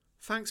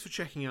Thanks for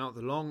checking out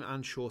the Long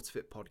and Short of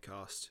It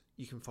podcast.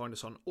 You can find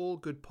us on all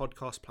good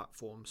podcast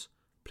platforms.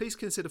 Please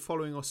consider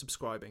following or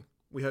subscribing.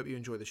 We hope you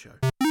enjoy the show.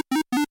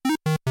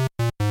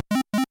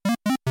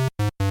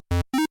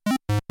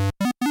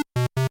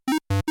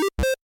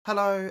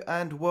 Hello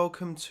and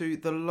welcome to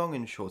The Long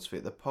and Short of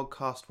It, the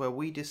podcast where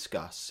we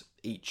discuss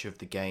each of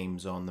the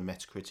games on the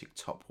Metacritic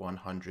Top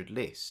 100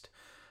 list.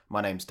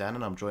 My name's Dan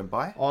and I'm joined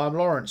by... I'm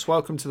Lawrence.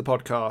 Welcome to the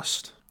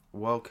podcast.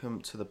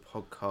 Welcome to the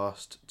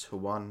podcast to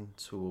one,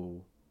 to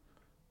all,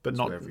 But to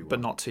not everyone. But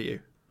not to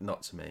you.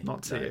 Not to me.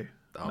 Not to you.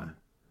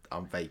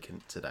 I'm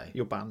vacant today.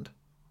 You're banned.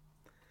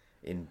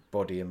 In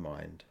body and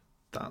mind.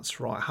 That's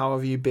right. How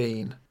have you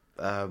been?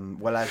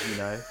 Well, as you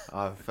know,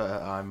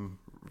 I'm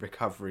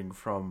recovering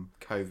from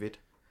COVID.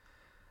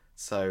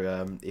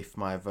 So if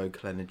my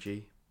vocal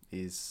energy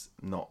is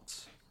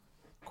not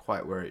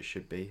quite where it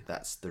should be,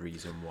 that's the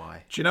reason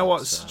why. Do you know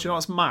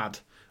what's mad?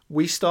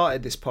 We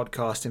started this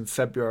podcast in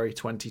February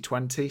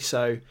 2020,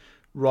 so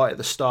right at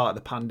the start of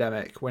the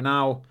pandemic. We're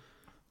now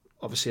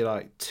obviously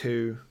like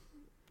two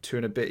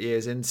and a bit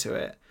years into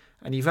it,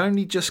 and you've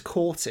only just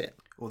caught it.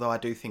 Although I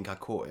do think I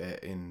caught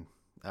it in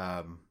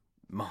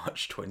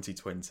March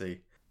 2020,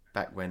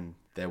 back when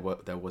there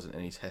wasn't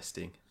any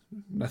testing.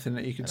 Nothing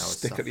that you could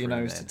stick up your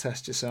nose to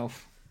test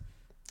yourself.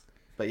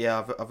 But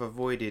yeah, I've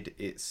avoided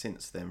it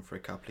since then for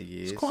a couple of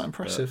years. It's quite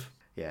impressive.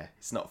 Yeah,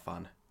 it's not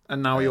fun.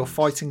 And now you're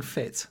fighting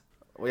fit.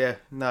 Well, yeah,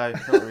 no,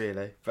 not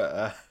really.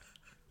 But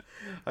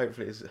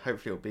hopefully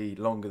it'll be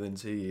longer than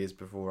 2 years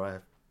before I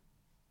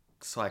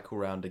cycle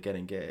round again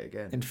and get it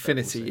again.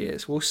 Infinity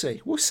years. We'll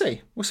see. We'll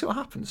see what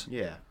happens.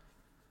 Yeah.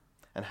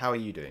 And how are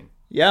you doing?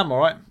 Yeah, I'm all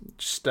right.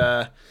 Just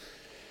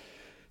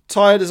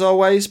tired as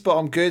always, but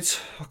I'm good.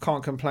 I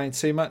can't complain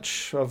too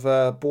much.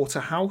 I've bought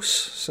a house,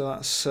 so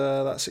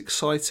that's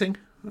exciting.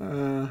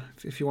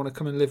 If you want to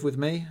come and live with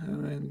me,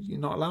 you're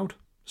not allowed.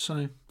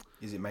 So,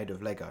 is it made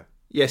of Lego?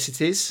 Yes,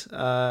 it is.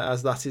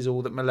 As that is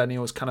all that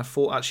millennials can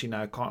afford. Actually,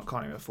 no, can't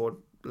even afford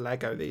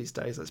Lego these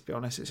days. Let's be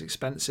honest, it's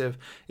expensive.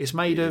 It's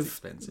made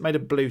of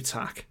blue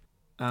tack,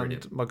 and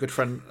Brilliant. my good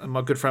friend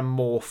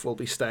Morph will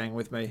be staying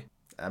with me.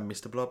 And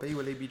Mr. Blobby,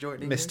 will he be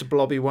joining Mr.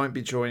 Blobby won't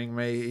be joining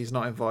me. He's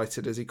not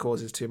invited as he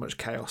causes too much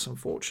chaos,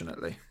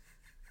 unfortunately.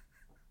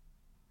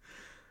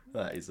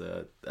 That is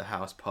a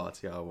house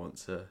party I want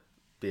to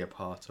be a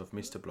part of.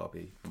 Mr.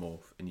 Blobby,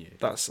 Morph, and you.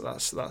 That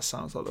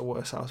sounds like the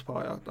worst house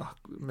party.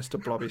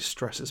 Mr. Blobby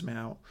stresses me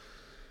out.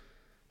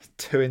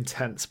 Too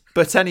intense.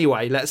 But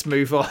anyway, let's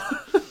move on.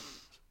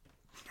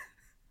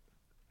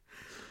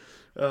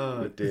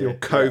 Oh dear. With your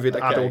COVID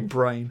adult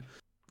brain.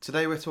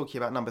 Today we're talking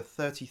about number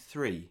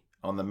 33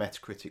 on the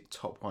Metacritic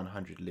Top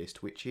 100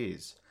 list, which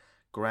is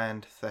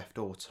Grand Theft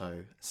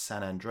Auto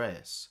San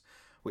Andreas,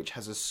 which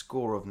has a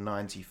score of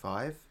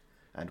 95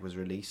 and was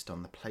released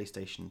on the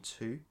PlayStation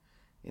 2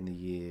 in the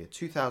year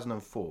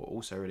 2004,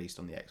 also released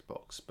on the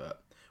Xbox,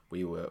 but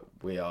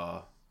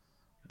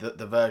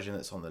the version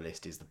that's on the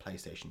list is the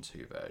PlayStation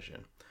 2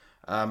 version.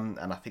 And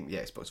I think the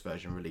Xbox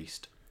version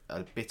released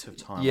a bit of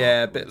time.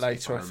 Yeah, a bit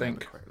later, I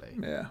think. Correctly.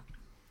 Yeah.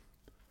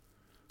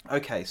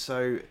 Okay,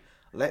 so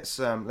let's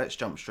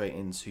jump straight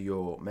into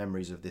your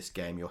memories of this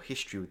game, your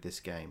history with this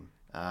game,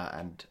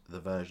 and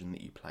the version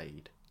that you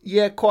played.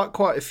 Yeah,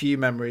 quite a few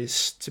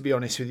memories, to be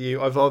honest with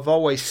you. I've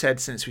always said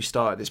since we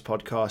started this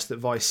podcast that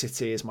Vice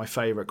City is my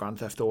favourite Grand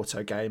Theft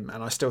Auto game,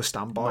 and I still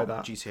stand by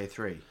that. GTA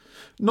 3?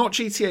 Not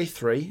GTA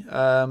 3.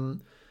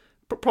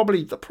 But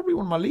probably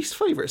one of my least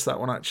favourites, that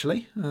one,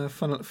 actually,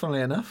 funnily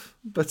enough.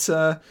 But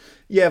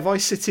yeah,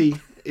 Vice City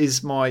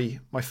is my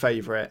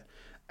favourite.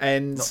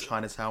 And not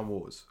Chinatown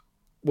Wars?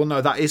 Well,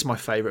 no, that is my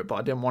favourite, but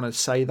I didn't want to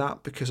say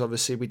that because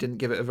obviously we didn't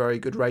give it a very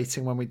good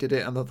rating when we did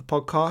it on the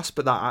podcast,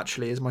 but that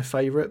actually is my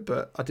favourite,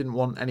 but I didn't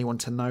want anyone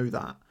to know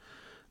that.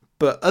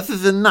 But other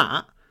than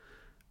that,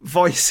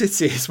 Vice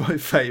City is my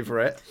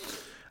favourite,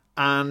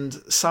 and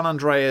San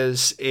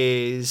Andreas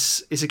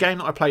is a game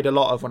that I played a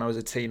lot of when I was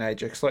a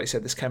teenager, because like you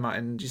said, this came out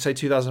in, did you say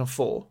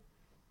 2004?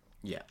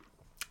 Yeah.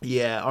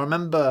 Yeah, I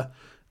remember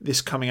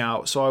this coming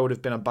out, so I would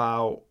have been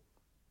about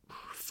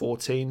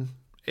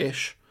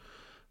 14-ish.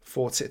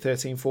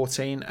 13,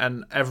 14,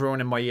 and everyone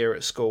in my year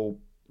at school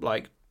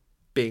like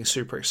being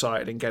super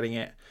excited and getting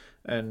it,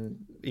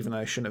 and even though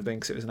I shouldn't have been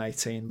because it was an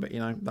 18, but you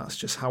know, that's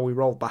just how we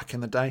rolled back in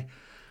the day,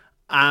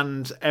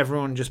 and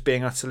everyone just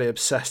being utterly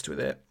obsessed with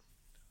it.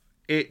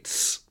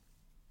 It's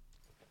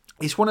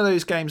one of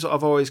those games that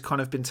I've always kind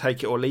of been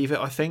take it or leave it.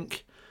 I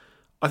think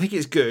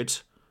it's good,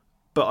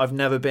 but I've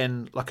never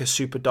been like a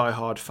super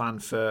diehard fan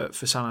for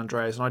San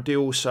Andreas, and I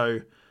do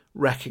also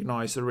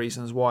recognise the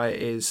reasons why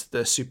it is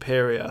the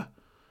superior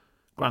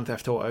Grand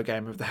Theft Auto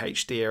game of the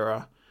HD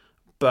era,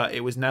 but it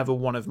was never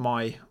one of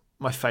my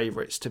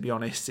favourites, to be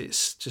honest.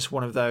 It's just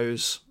one of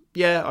those,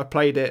 yeah, I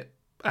played it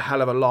a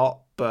hell of a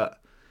lot, but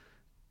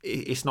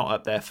it's not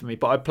up there for me.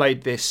 But I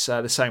played this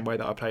the same way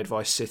that I played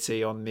Vice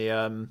City on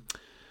the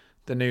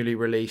newly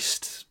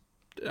released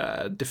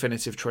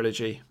definitive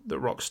trilogy that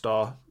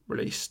Rockstar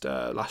released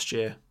last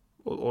year,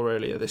 or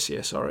earlier this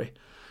year, sorry.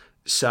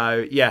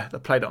 So yeah, I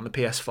played it on the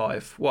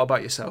PS5. What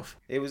about yourself?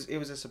 It was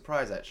a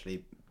surprise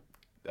actually.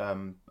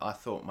 I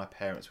thought my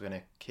parents were going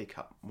to kick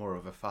up more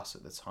of a fuss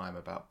at the time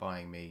about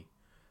buying me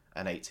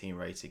an 18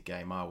 rated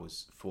game. I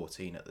was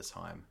 14 at the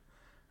time,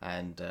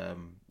 and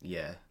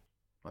yeah,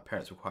 my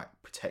parents were quite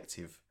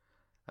protective,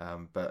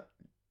 but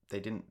they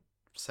didn't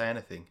say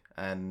anything.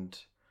 And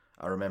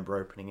I remember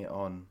opening it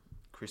on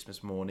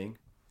Christmas morning,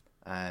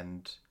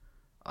 and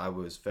I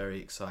was very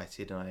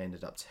excited, and I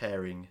ended up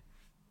tearing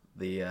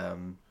the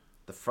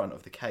front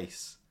of the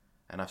case,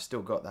 and I've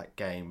still got that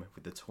game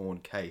with the torn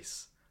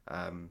case.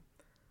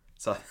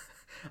 So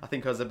I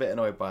think I was a bit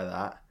annoyed by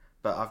that,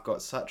 but I've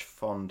got such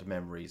fond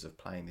memories of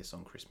playing this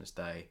on Christmas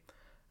Day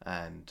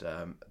and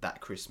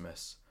that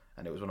Christmas,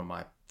 and it was one of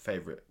my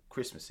favourite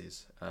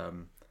Christmases.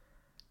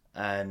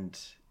 And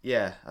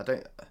yeah,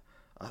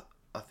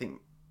 I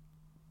think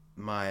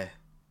my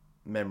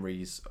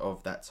memories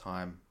of that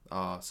time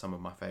are some of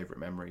my favourite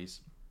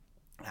memories.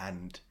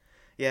 And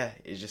yeah,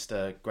 it's just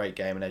a great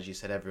game, and as you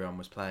said, everyone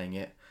was playing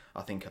it.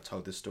 I think I've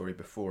told this story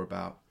before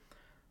about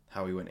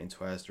how we went into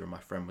Asda and my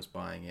friend was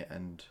buying it,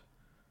 and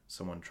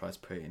someone tried to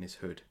put it in his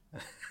hood,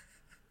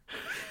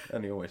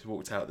 and he almost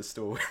walked out the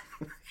store.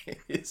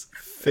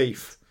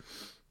 Thief.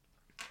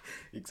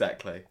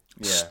 Exactly.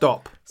 Yeah.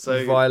 Stop. So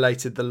you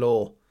violated the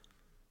law.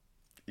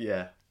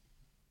 Yeah,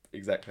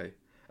 exactly.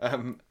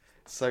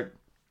 So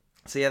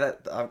yeah,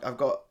 I've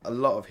got a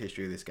lot of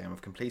history of this game.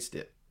 I've completed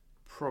it.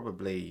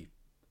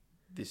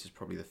 This is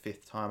probably the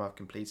 5th time I've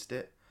completed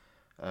it.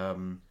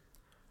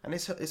 And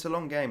it's a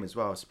long game as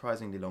well, a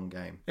surprisingly long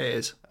game. It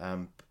is.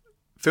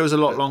 Feels a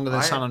lot but longer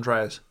than San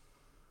Andreas.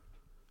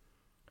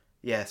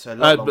 Yeah, so a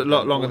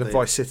lot longer than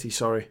Vice City.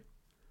 Sorry.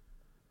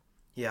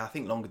 Yeah, I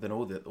think longer than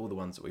all the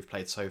ones that we've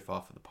played so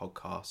far for the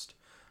podcast.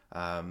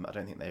 I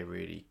don't think they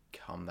really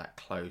come that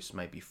close.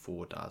 Maybe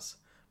 4 does,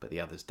 but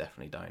the others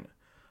definitely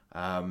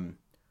don't.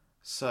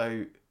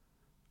 So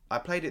I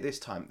played it this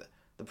time.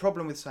 The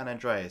problem with San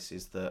Andreas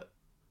is that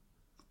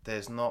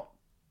there's not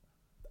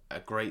a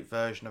great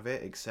version of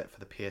it except for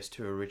the PS2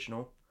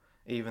 original.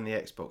 Even the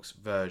Xbox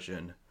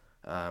version,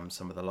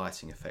 some of the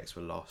lighting effects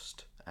were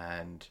lost,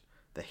 and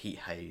the heat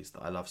haze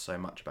that I love so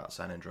much about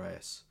San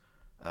Andreas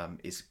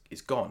is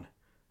gone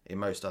in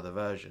most other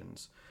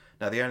versions.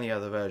 Now, the only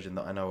other version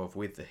that I know of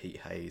with the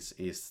heat haze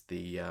is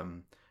the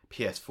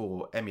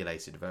PS4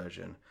 emulated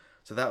version.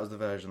 So that was the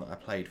version that I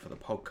played for the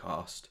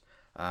podcast,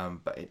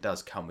 but it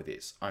does come with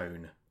its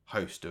own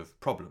host of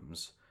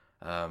problems.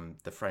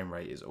 The frame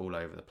rate is all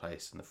over the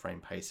place, and the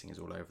frame pacing is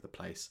all over the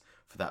place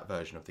for that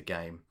version of the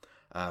game.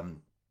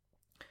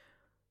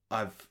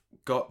 I've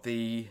got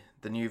the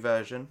new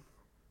version,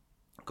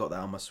 got that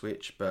on my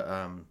Switch,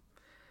 but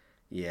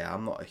yeah,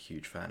 I'm not a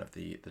huge fan of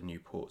the new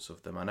ports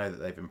of them. I know that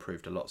they've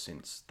improved a lot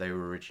since they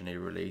were originally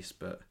released,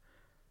 but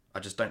I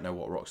just don't know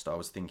what Rockstar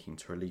was thinking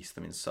to release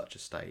them in such a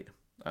state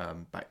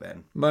back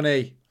then.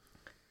 Money.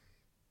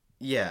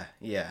 Yeah,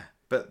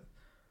 but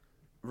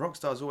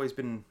Rockstar's always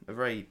been a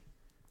very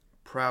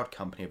proud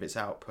company of its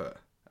output,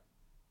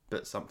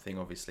 but something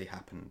obviously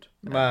happened.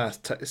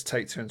 It's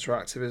Take-Two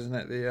Interactive, isn't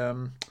it?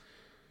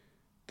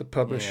 The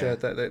publisher,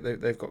 yeah.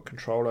 They've got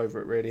control over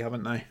it, really,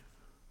 haven't they?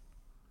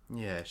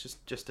 Yeah, it's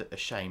just a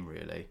shame,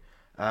 really.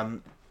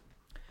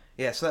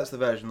 Yeah, so that's the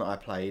version that I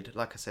played.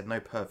 Like I said, no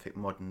perfect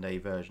modern day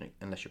version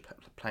unless you're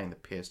playing the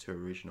PS2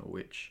 original,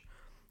 which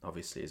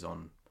obviously is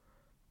on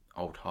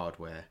old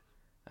hardware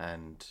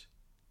and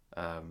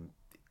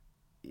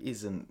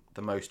isn't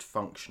the most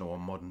functional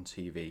on modern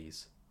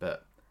TVs.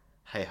 But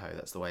hey ho,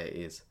 that's the way it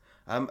is.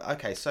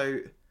 Okay, so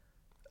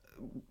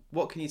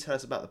what can you tell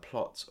us about the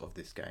plot of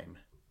this game?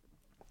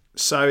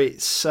 So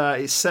it's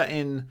set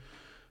in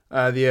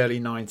the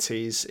early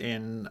 90s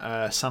in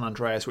San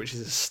Andreas, which is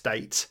a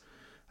state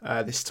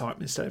this time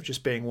instead of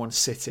just being one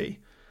city.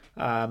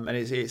 And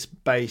it's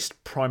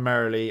based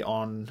primarily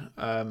on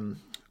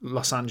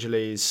Los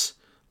Angeles,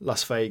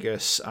 Las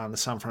Vegas, and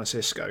San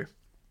Francisco.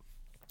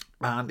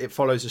 And it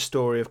follows the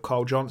story of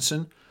Cole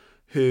Johnson,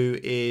 who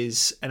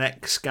is an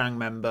ex-gang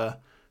member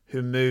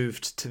who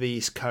moved to the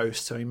East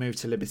Coast. So he moved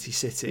to Liberty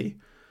City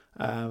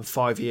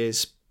 5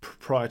 years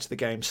prior to the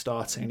game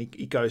starting. And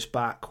he goes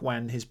back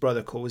when his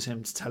brother calls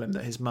him to tell him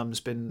that his mum's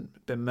been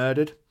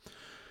murdered.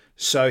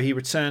 So he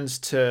returns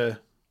to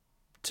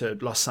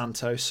Los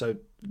Santos, so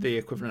the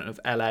equivalent of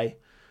LA,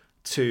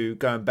 to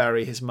go and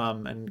bury his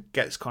mum, and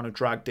gets kind of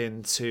dragged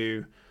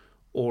into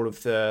all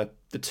of the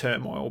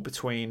turmoil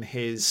between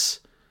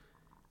his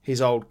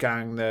old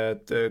gang,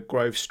 the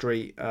Grove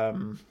Street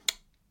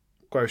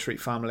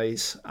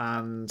families,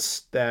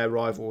 and their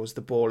rivals,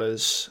 the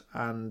Ballers,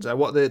 and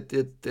what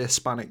the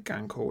Hispanic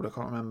gang called, I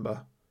can't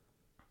remember.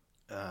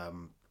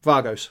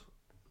 Vagos.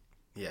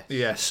 Yes.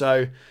 Yeah,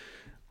 so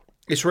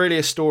it's really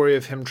a story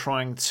of him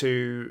trying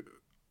to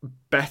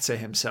better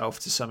himself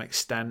to some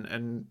extent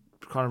and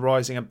kind of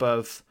rising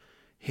above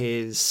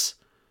his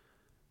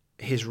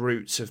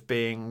roots of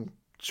being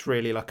just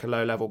really like a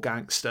low-level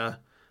gangster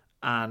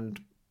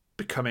and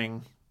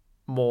becoming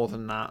more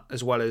than that,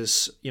 as well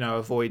as,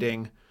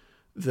 avoiding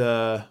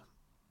the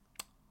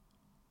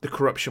the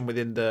corruption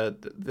within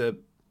the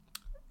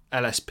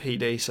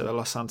LSPD, so the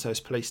Los Santos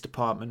Police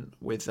Department,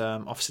 with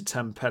Officer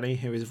Tenpenny,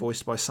 who is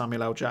voiced by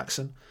Samuel L.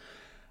 Jackson.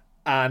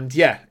 And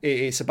yeah,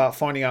 it's about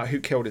finding out who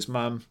killed his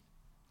mum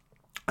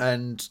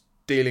and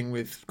dealing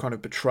with kind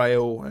of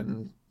betrayal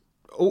and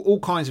all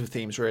kinds of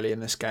themes really in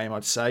this game,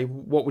 I'd say.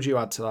 What would you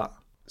add to that?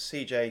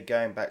 CJ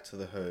going back to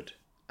the hood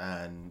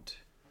and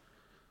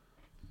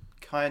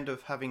kind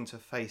of having to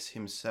face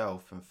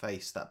himself and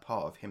face that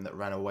part of him that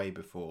ran away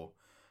before,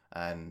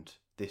 and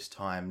this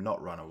time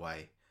not run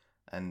away.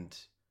 And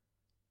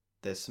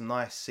there's some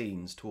nice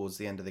scenes towards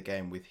the end of the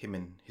game with him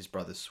and his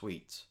brother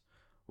Sweet,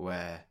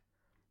 where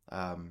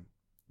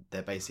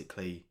they're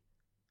basically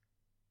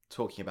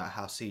talking about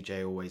how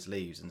CJ always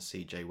leaves, and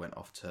CJ went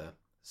off to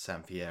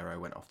San Fierro,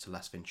 went off to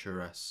Las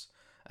Venturas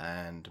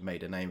and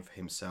made a name for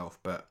himself.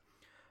 But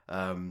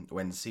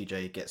when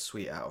CJ gets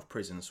Sweet out of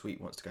prison,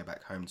 Sweet wants to go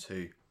back home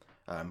to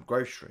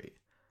Grove Street,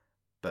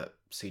 but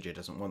CJ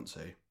doesn't want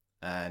to.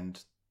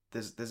 And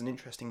there's an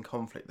interesting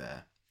conflict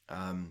there.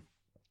 And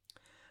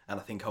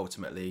I think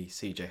ultimately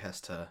CJ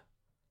has to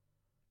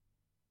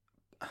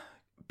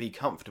be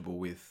comfortable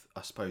with,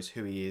 I suppose,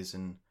 who he is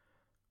and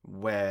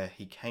where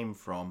he came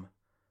from.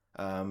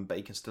 But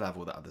he can still have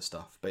all that other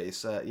stuff. But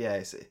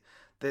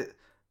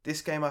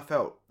this game I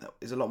felt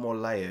is a lot more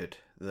layered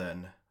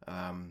than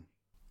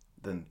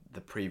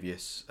the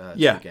previous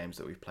two games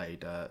that we've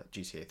played,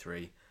 GTA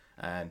 3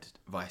 and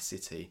Vice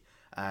City.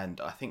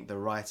 And I think the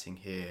writing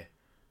here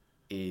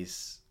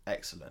is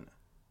excellent.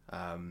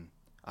 I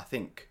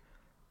think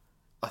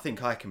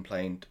I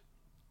complained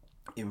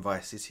in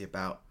Vice City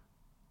about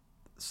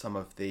some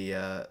of the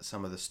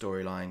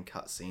storyline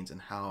cutscenes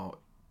and how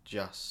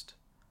just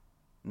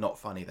not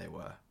funny they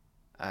were.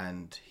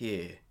 And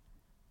here,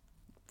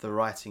 the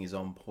writing is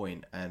on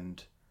point,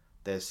 and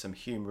there's some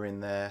humour in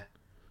there,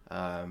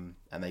 and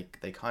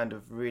they kind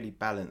of really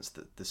balance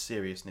the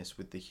seriousness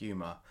with the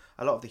humour.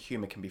 A lot of the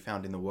humour can be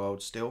found in the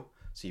world still.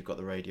 So you've got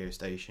the radio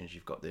stations,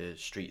 you've got the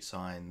street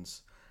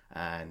signs,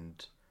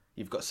 and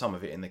you've got some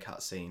of it in the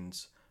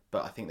cutscenes.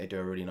 But I think they do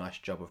a really nice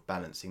job of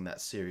balancing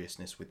that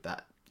seriousness with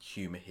that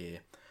humour here.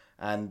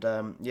 And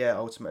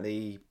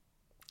ultimately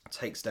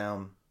takes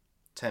down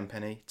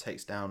Tenpenny,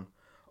 takes down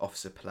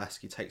Officer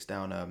Pulaski, takes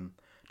down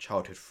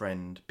childhood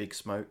friend Big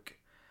Smoke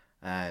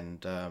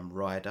and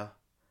Ryder,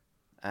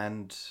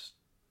 and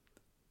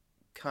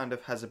kind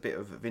of has a bit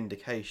of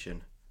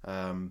vindication.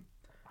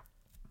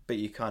 But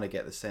you kind of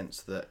get the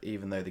sense that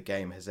even though the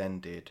game has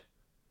ended,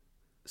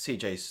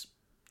 CJ's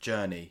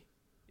journey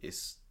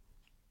is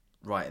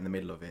right in the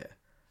middle of it.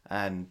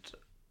 And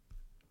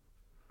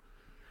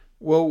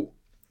well,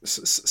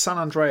 San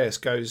Andreas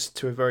goes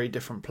to a very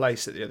different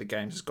place that the other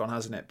games has gone,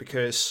 hasn't it?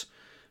 Because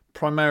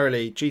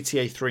primarily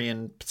GTA 3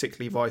 and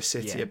particularly Vice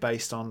City are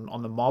based on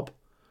the mob.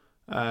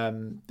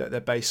 That they're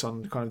based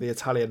on kind of the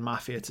Italian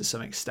mafia to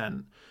some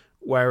extent.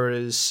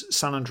 Whereas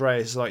San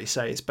Andreas, like you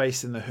say, it's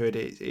based in the hood.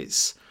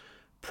 It's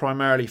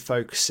primarily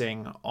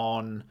focusing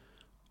on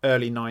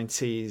early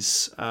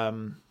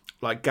 90s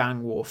like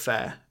gang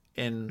warfare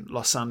in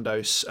Los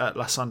Santos,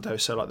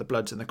 so like the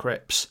Bloods and the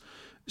Crips.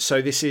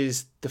 So this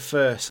is the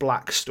first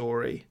black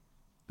story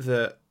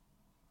that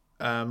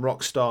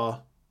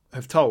Rockstar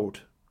have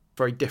told.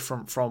 Very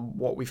different from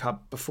what we've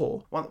had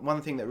before.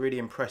 One thing that really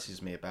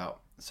impresses me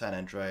about San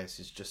Andreas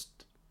is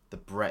just the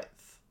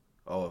breadth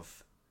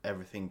of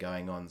everything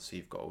going on. So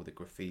you've got all the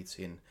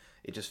graffiti, and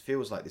it just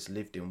feels like this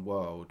lived-in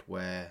world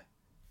where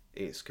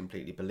it's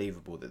completely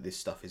believable that this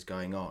stuff is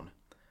going on.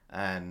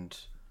 And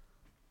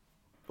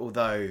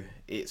although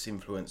it's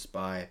influenced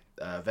by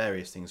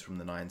various things from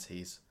the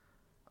 90s,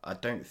 I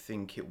don't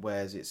think it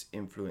wears its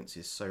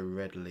influences so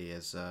readily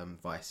as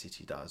Vice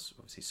City does,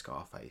 obviously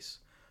Scarface.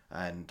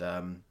 And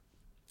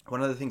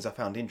one of the things I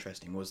found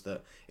interesting was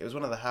that it was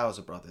one of the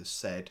Hauser brothers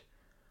said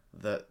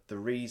that the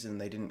reason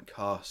they didn't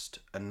cast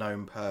a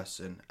known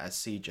person as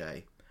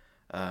CJ,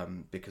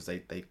 because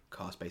they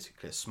cast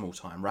basically a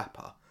small-time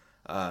rapper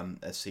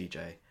as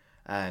CJ,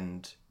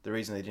 and the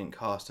reason they didn't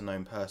cast a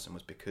known person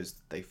was because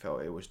they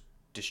felt it was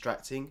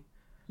distracting.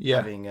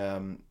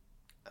 Having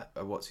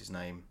what's his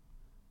name?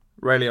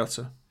 Ray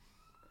Liotta.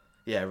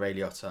 Yeah, Ray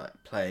Liotta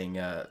playing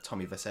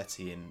Tommy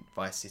Vercetti in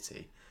Vice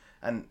City,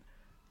 and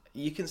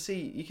you can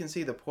see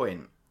the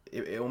point.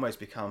 It almost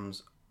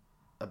becomes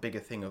a bigger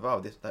thing of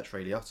that's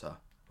Ray Liotta,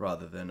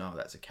 rather than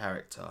that's a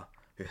character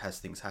who has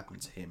things happen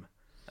to him,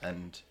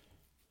 and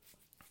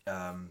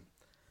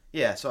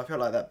so I feel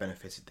like that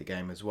benefited the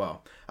game as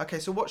well. Okay,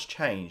 so what's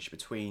changed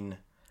between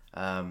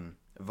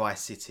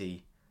Vice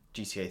City,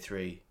 GTA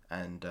 3,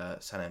 and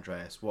San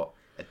Andreas? What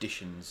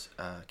additions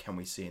can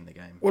we see in the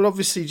game? Well,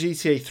 obviously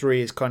GTA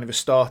 3 is kind of a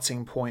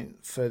starting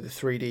point for the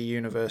 3D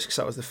universe, because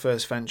that was the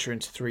first venture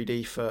into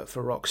 3D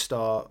for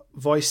Rockstar.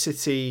 Vice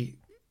City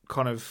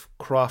kind of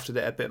crafted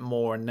it a bit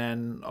more, and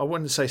then I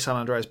wouldn't say San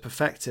Andreas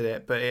perfected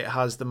it, but it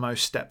has the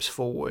most steps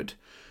forward.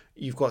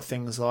 You've got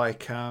things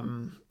like a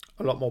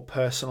lot more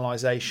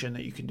personalization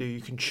that you can do.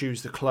 You can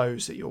choose the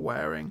clothes that you're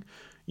wearing.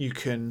 You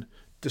can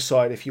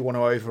decide if you want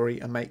to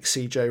overeat and make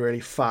CJ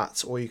really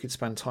fat, or you could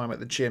spend time at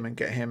the gym and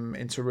get him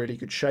into really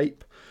good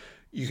shape.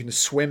 You can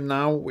swim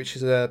now, which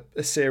is a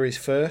series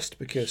first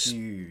because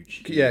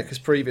Huge. because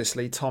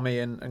previously Tommy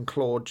and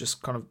Claude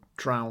just kind of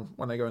drown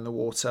when they go in the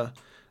water,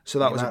 so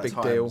that was a big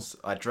deal.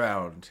 I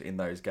drowned in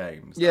those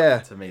games. Yeah,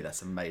 to me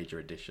that's a major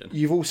addition.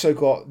 You've also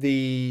got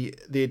the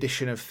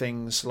addition of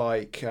things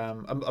like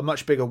a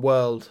much bigger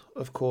world,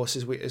 of course,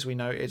 as we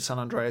noted. San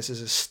Andreas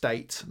is a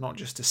state, not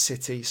just a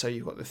city. So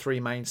you've got the three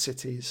main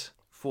cities.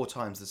 4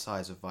 times the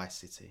size of Vice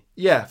City.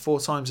 Yeah,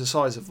 4 times the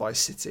size of Vice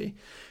City.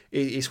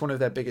 It's one of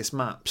their biggest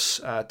maps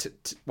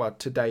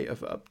to date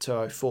of up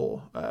to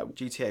 04.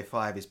 GTA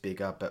 5 is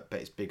bigger, but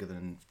it's bigger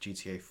than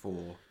GTA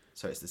 4,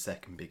 so it's the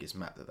second biggest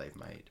map that they've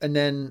made. And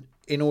then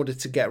in order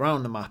to get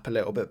around the map a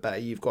little bit better,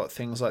 you've got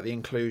things like the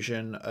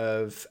inclusion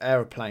of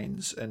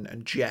aeroplanes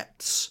and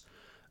jets.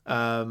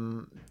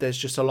 There's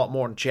just a lot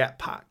more on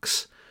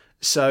jetpacks.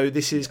 So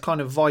this is kind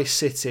of Vice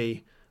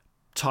City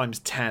times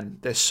 10.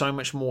 There's so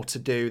much more to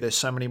do. There's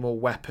so many more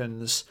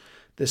weapons.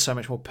 There's so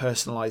much more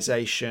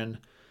personalization.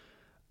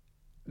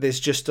 There's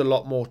just a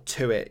lot more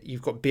to it.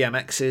 You've got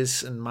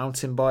BMXs and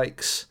mountain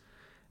bikes.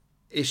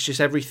 It's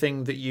just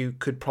everything that you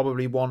could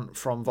probably want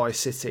from Vice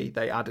City.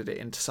 They added it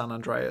into San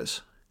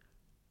Andreas.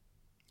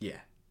 Yeah.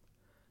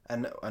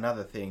 And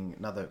another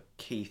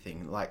key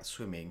thing, like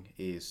swimming,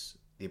 is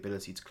the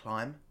ability to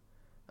climb.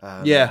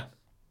 Yeah.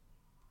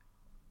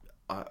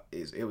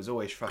 It was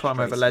always frustrating. Climb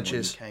over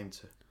ledges.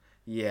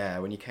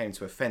 When you came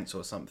to a fence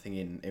or something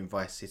in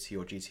Vice City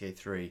or GTA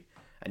 3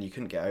 and you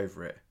couldn't get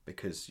over it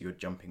because your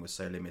jumping was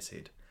so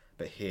limited.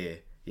 But here,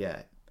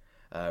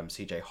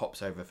 CJ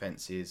hops over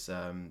fences,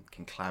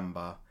 can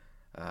clamber,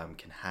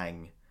 can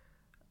hang,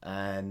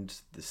 and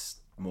there's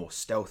more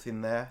stealth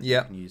in there. Yeah.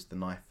 You can use the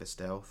knife for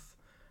stealth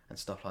and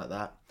stuff like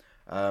that.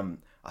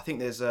 I think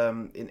there's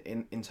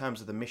in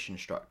terms of the mission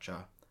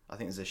structure, I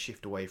think there's a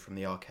shift away from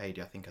the arcade.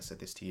 I think I said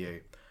this to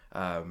you.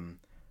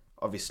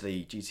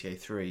 Obviously, GTA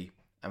 3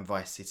 and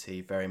Vice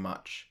City very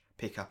much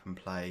pick up and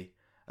play,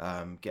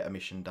 get a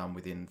mission done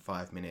within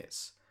 5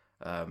 minutes,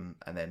 and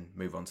then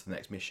move on to the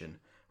next mission.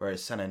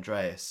 Whereas San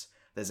Andreas,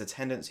 there's a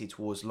tendency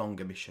towards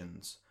longer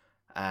missions,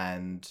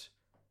 and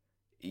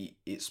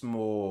it's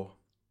more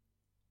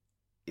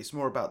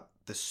about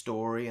the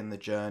story and the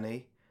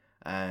journey,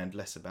 and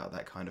less about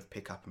that kind of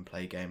pick up and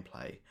play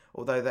gameplay.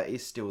 Although that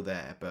is still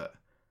there, but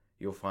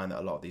you'll find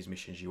that a lot of these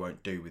missions you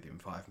won't do within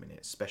 5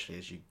 minutes, especially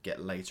as you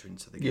get later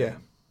into the game. Yeah,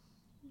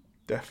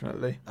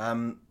 definitely.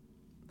 And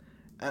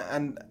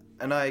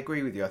I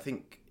agree with you. I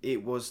think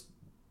it was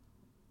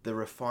the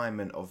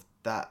refinement of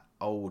that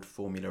old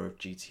formula of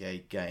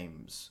GTA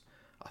games.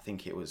 I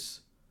think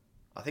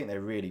they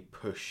really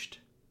pushed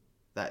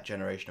that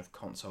generation of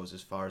consoles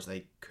as far as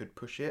they could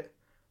push it.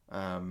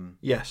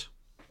 Yes.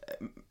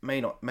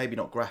 Maybe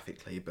not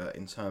graphically, but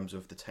in terms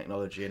of the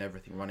technology and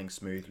everything running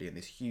smoothly in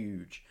this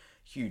huge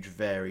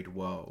varied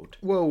world.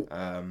 Well,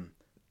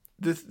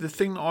 the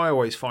thing that I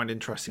always find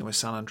interesting with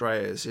San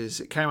Andreas is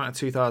it came out in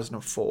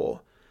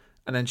 2004,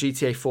 and then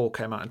GTA 4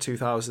 came out in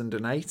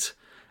 2008.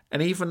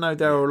 And even though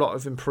there are a lot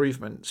of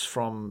improvements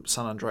from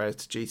San Andreas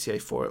to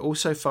GTA 4, it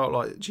also felt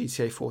like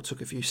GTA 4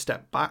 took a few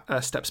steps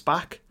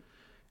back.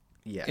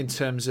 Yeah. In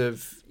terms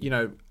of,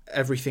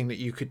 everything that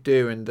you could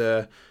do and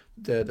the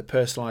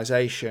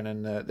personalization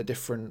and the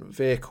different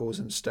vehicles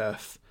and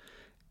stuff.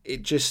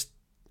 It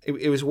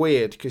was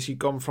weird because you'd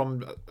gone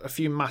from a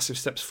few massive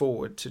steps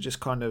forward to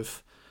just kind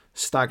of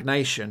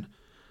stagnation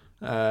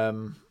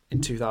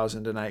in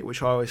 2008,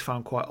 which I always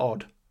found quite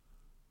odd.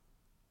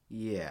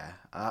 Yeah,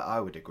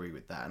 I would agree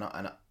with that.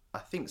 And I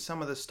think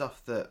some of the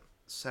stuff that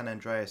San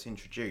Andreas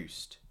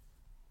introduced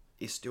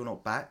is still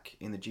not back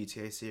in the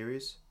GTA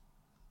series.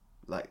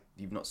 Like,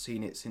 you've not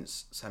seen it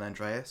since San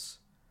Andreas.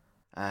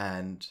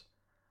 And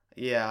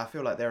yeah, I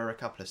feel like there are a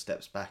couple of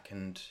steps back,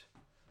 and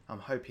I'm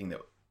hoping that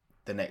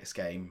the next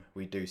game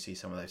we do see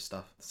some of those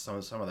stuff, some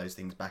of those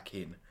things back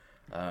in.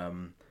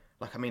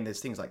 There's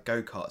things like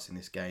go-karts in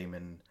this game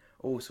and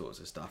all sorts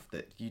of stuff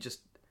that you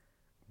just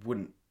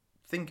wouldn't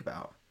think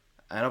about.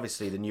 And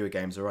obviously the newer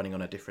games are running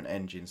on a different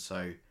engine,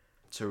 so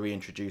to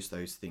reintroduce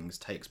those things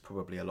takes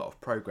probably a lot of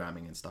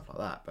programming and stuff like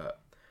that.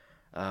 But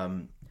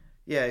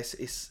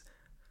it's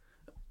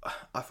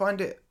I find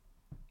it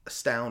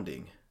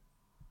astounding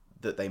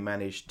that they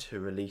managed to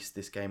release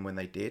this game when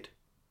they did,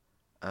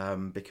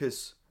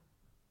 because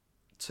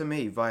to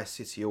me Vice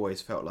City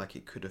always felt like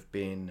it could have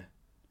been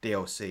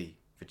DLC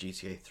for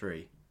GTA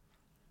 3,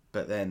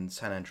 but then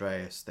San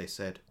Andreas, they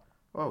said,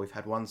 well, we've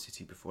had one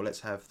city before,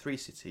 let's have 3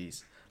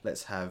 cities,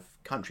 let's have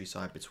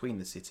countryside between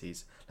the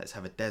cities, let's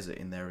have a desert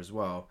in there as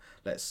well,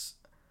 let's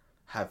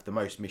have the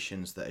most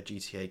missions that a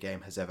GTA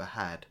game has ever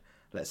had,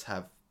 let's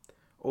have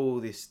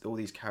all these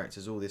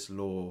characters, all this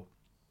lore,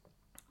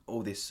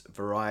 all this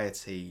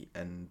variety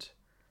and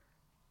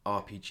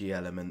RPG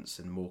elements,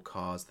 and more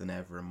cars than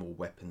ever and more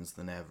weapons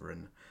than ever,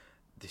 and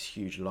this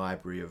huge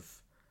library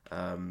of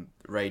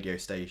radio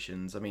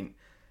stations. I mean,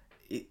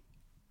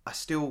 I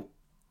still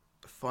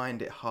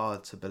find it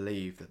hard to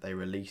believe that they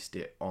released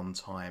it on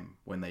time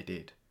when they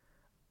did.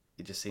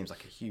 it just seems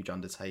like a huge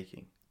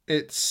undertaking.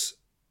 It's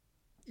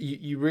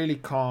you really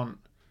can't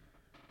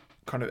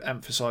kind of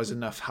emphasize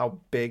enough how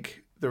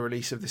big the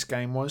release of this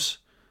game was.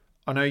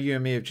 I know you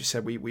and me have just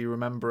said we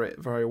remember it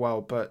very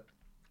well, but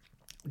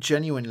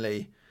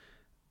genuinely,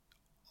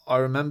 I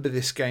remember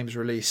this game's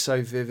release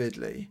so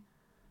vividly.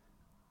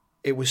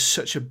 It was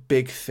such a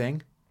big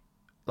thing.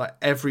 Like,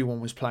 everyone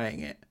was playing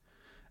it.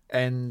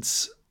 And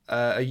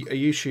a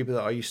YouTuber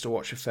that I used to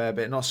watch a fair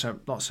bit, not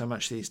so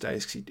much these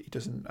days because he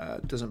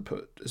doesn't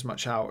put as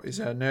much out, is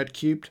Nerd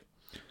Cubed.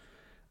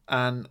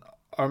 And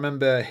I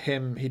remember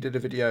he did a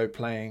video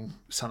playing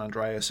San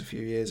Andreas a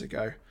few years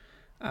ago,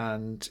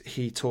 and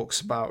he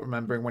talks about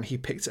remembering when he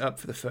picked it up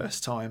for the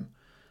first time.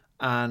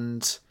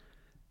 And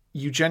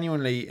you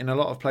genuinely, in a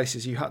lot of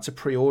places, you had to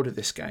pre-order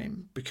this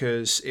game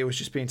because it was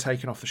just being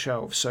taken off the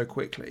shelves so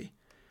quickly.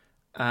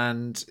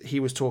 And he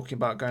was talking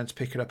about going to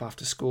pick it up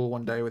after school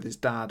one day with his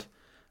dad,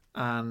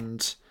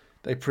 and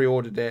they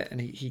pre-ordered it, and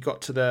he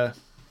got to the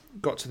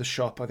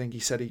shop. I think he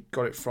said he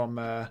got it from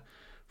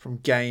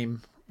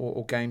Game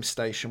or Game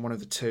Station, one of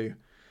the two.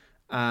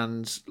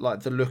 And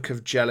like the look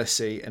of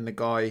jealousy in the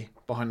guy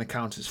behind the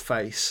counter's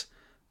face,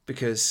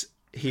 because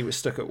he was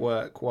stuck at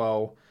work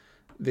while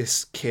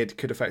this kid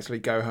could effectively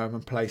go home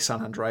and play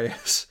San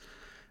Andreas.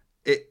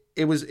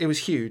 It was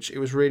huge. It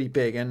was really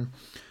big, and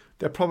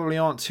there probably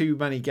aren't too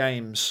many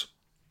games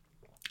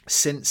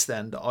since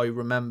then that I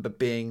remember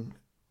being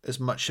as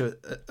much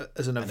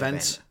as an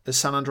event as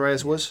San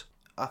Andreas was.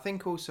 I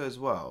think also as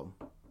well,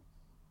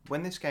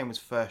 when this game was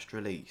first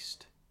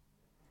released,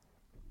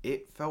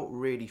 it felt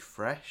really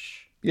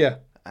fresh. Yeah.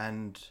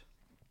 And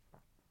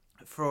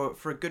for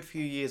a good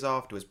few years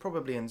afterwards,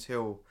 probably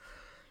until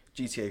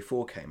GTA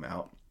 4 came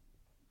out,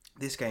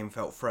 this game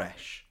felt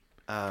fresh.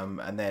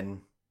 And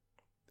then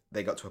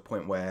they got to a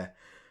point where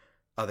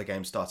other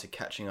games started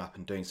catching up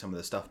and doing some of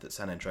the stuff that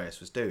San Andreas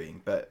was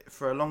doing. But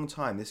for a long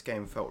time, this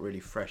game felt really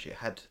fresh. It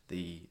had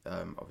the,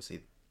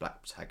 obviously,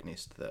 black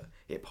protagonist that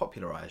it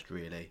popularised,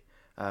 really.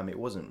 It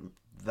wasn't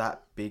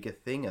that big a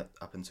thing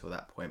up until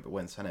that point, but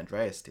when San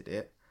Andreas did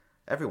it,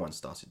 everyone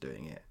started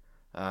doing it.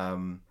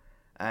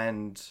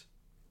 And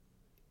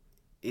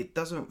it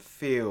doesn't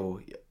feel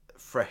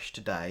fresh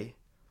today.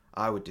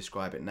 I would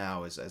describe it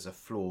now as a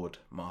flawed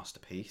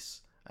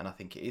masterpiece, and I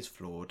think it is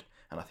flawed,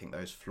 and I think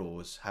those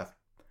flaws have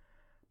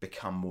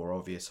become more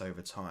obvious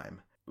over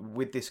time.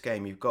 With this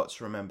game, you've got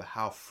to remember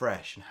how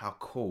fresh and how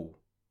cool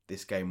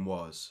this game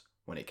was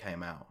when it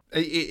came out.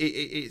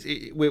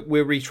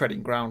 We're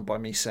retreading ground by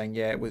me saying,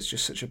 yeah, it was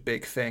just such a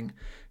big thing,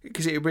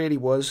 because it really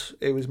was.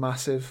 It was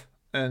massive,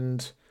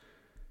 and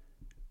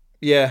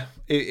yeah,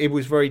 it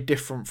was very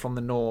different from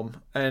the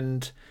norm.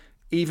 And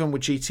even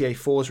with GTA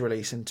 4's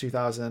release in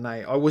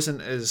 2008, I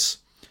wasn't as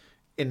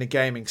in the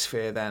gaming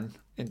sphere then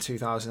in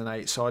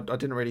 2008, so I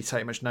didn't really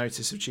take much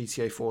notice of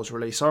GTA 4's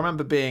release. I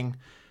remember being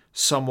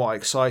somewhat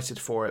excited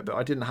for it, but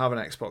I didn't have an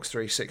Xbox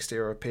 360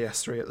 or a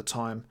PS3 at the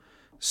time,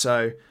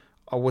 so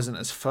I wasn't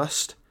as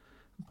fussed.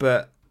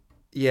 But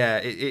yeah,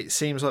 it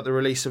seems like the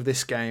release of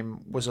this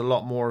game was a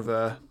lot more of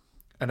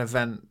an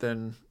event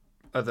than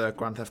other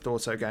Grand Theft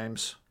Auto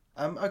games.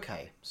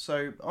 Okay,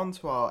 so on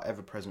to our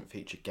ever-present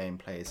featured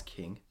gameplay is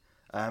King.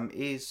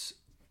 Is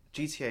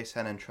GTA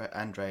San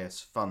Andreas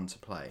fun to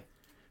play?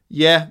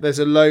 Yeah, there's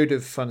a load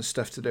of fun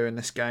stuff to do in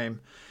this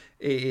game.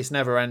 It is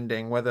never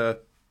ending, whether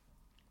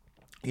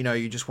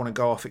you just want to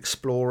go off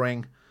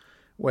exploring,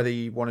 whether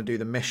you want to do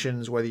the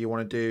missions, whether you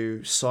want to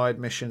do side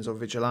missions or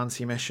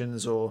vigilante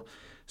missions, or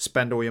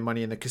spend all your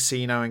money in the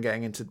casino and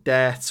getting into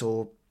debt,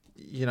 or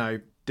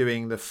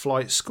doing the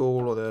flight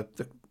school or the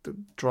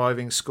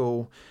driving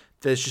school.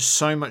 There's just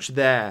so much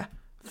there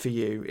for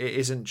you. It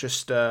isn't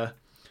just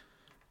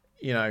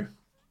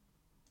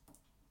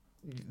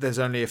there's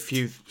only a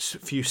few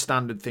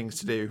standard things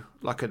to do,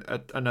 like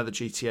another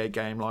GTA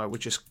game, like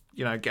with just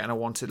getting a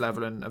wanted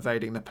level and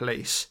evading the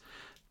police.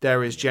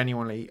 There is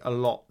genuinely a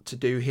lot to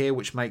do here,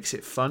 which makes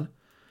it fun.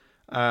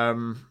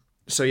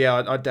 So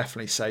yeah, I'd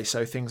definitely say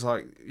so. Things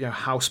like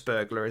house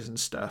burglaries and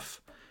stuff.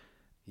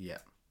 Yeah,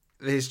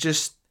 there's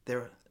just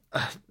like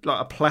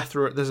a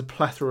plethora. There's a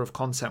plethora of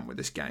content with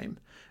this game,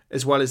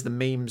 as well as the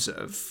memes that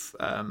have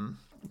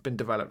been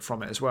developed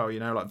from it as well.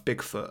 Like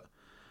Bigfoot.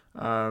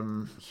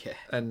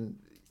 And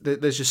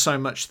there's just so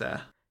much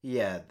there.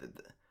 Yeah,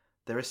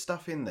 there is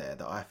stuff in there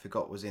that I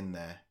forgot was in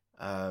there.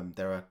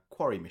 There are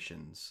quarry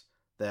missions.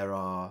 There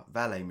are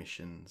valet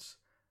missions.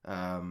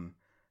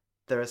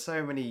 There are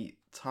so many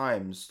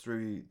times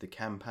through the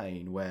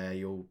campaign where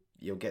you'll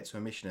get to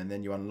a mission and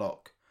then you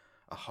unlock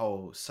a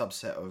whole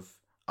subset of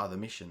other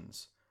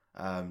missions.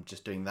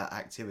 Just doing that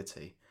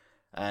activity.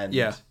 And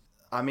yeah,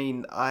 I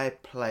mean, I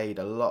played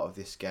a lot of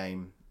this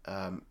game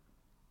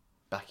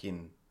back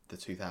in the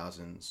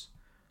 2000s,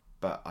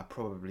 but I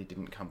probably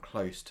didn't come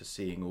close to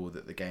seeing all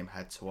that the game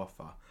had to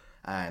offer.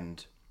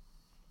 And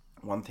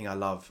one thing I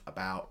love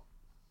about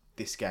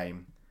this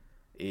game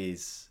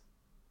is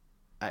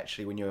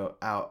actually when you're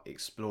out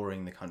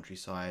exploring the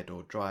countryside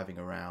or driving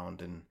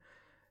around, and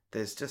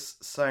there's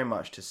just so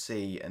much to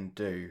see and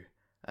do,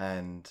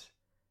 and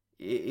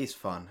it is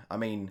fun. I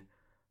mean,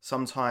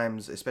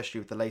 sometimes,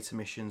 especially with the later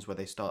missions where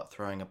they start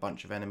throwing a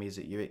bunch of enemies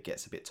at you, it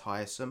gets a bit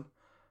tiresome.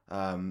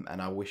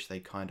 And I wish they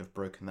kind of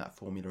broken that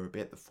formula a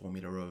bit. The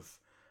formula of,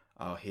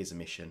 oh, here's a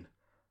mission.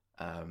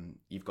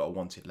 You've got a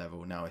wanted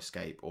level, now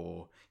escape.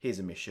 Or here's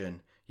a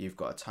mission. You've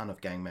got a ton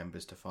of gang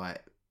members to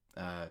fight.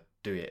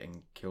 Do it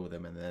and kill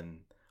them, and then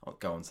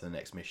go on to the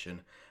next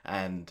mission.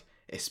 And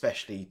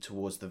especially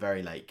towards the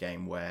very late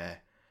game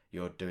where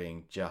you're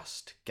doing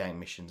just gang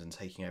missions and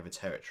taking over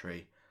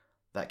territory,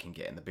 that can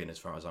get in the bin as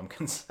far as I'm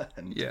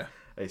concerned. Yeah.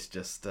 It's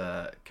just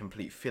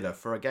complete filler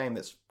for a game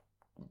that's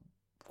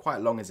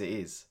quite long as it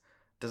is.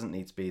 Doesn't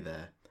need to be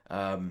there.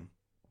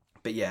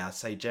 But yeah, I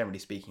say generally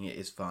speaking, it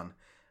is fun,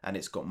 and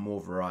it's got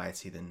more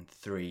variety than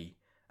 3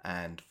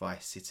 and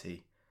Vice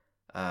City.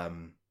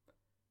 And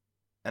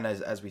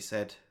as we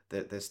said,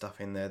 there's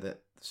stuff in there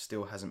that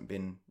still hasn't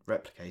been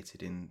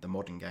replicated in the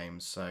modern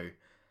games. So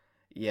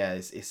yeah,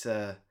 it's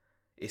a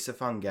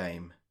fun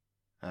game.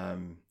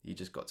 You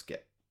just got to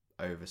get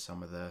over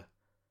some of the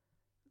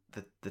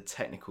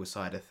technical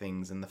side of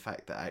things, and the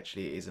fact that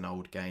actually it is an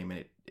old game,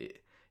 and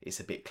it's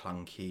a bit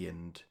clunky,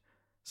 and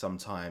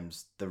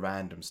sometimes the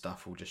random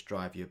stuff will just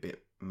drive you a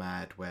bit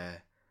mad,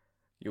 where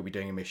you'll be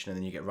doing a mission and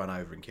then you get run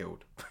over and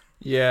killed.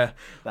 Yeah.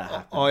 That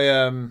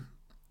happens.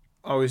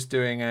 I was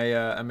doing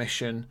a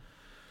mission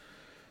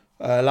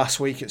last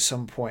week at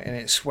some point, and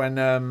it's when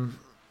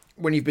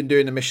you've been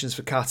doing the missions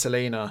for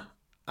Catalina,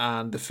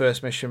 and the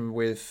first mission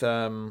with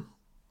I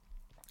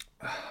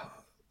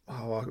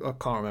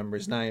can't remember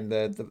his name,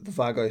 the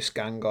Vagos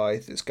gang guy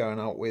that's going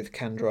out with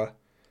Kendra.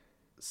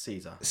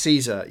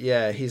 Caesar,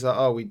 yeah. He's like,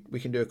 oh, we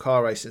can do a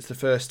car race. It's the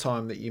first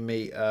time that you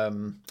meet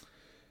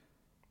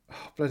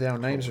bloody hell,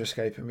 names are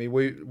escaping me.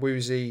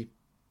 Woozy.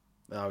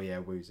 Oh yeah,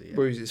 Woozy. Yeah.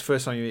 Woozy. It's the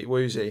first time you meet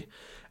Woozy.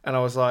 And I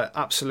was like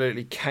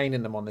absolutely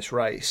caning them on this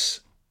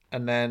race.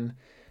 And then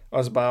I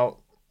was about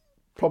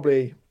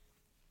probably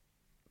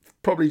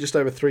just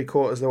over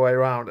 3/4 of the way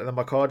around, and then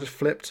my car just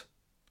flipped.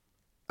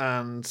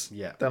 And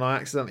then I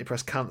accidentally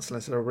pressed cancel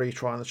instead of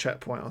retrying the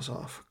checkpoint. I was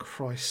like, oh, for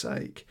Christ's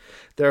sake.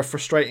 There are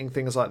frustrating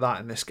things like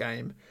that in this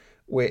game,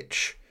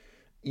 which,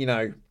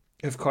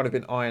 have kind of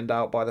been ironed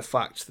out by the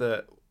fact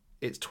that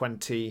it's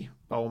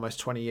almost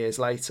 20 years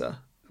later.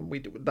 And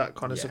that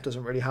kind of stuff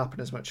doesn't really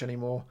happen as much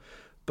anymore.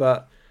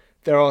 But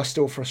there are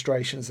still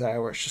frustrations there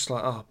where it's just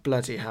like, oh,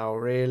 bloody hell,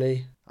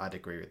 really? I'd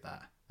agree with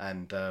that.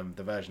 And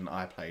the version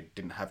I played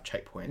didn't have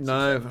checkpoints.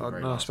 No,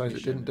 I suppose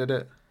it didn't, did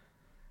it?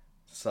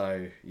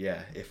 So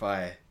yeah, if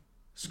I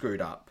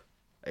screwed up,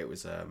 it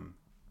was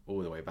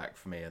all the way back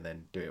for me, and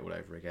then do it all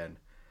over again.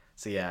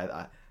 So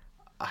yeah,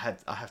 I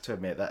have to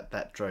admit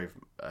that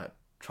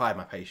tried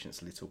my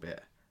patience a little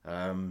bit.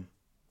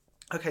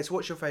 Okay, so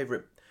what's your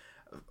favourite?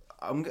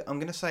 I'm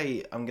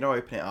gonna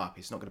open it up.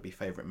 It's not gonna be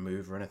favourite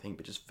move or anything,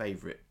 but just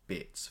favourite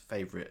bits,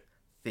 favourite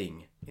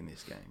thing in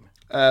this game.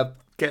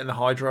 Getting the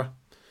Hydra.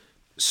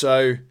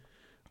 So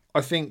I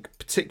think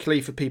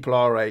particularly for people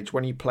our age,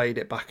 when you played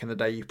it back in the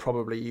day, you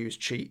probably used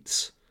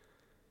cheats,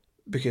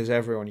 because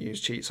everyone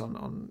used cheats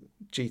on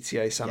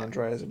GTA San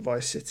Andreas and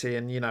Vice City.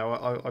 And,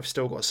 I've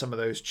still got some of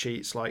those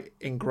cheats like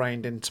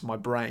ingrained into my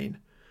brain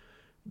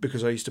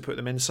because I used to put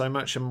them in so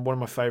much. And one of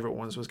my favourite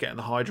ones was getting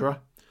the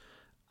Hydra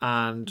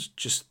and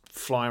just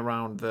flying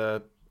around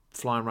the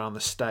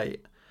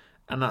state.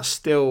 And that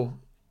still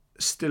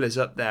is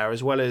up there,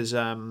 as well as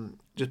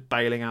just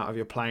bailing out of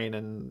your plane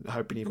and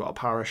hoping you've got a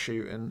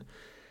parachute. And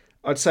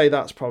I'd say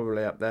that's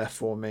probably up there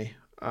for me.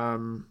 I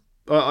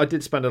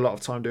did spend a lot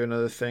of time doing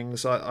other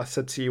things. I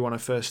said to you when I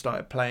first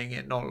started playing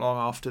it, not long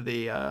after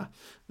the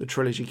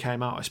trilogy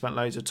came out, I spent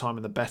loads of time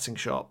in the betting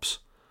shops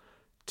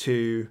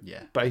to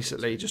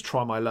basically just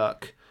try my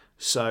luck.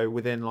 So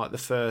within like the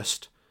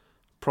first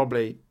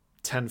probably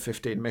 10,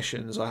 15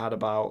 missions, I had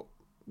about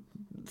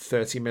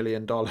 $30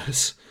 million. I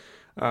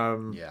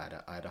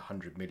had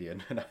 100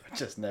 million, and I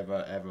just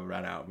never ever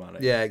ran out of money.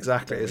 Yeah,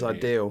 exactly. It's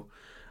ideal.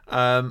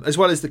 As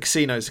well as the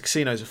casinos. The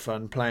casinos are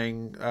fun,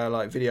 playing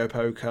like video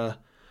poker,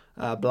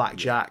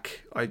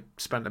 blackjack. I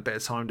spent a bit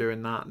of time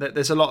doing that.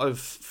 There's a lot of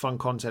fun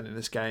content in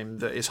this game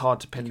that is hard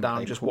to pin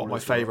down just what my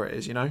favourite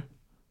is,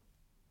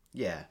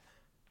 Yeah.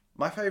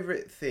 My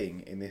favourite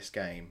thing in this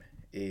game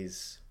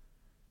is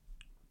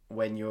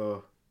when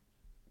you're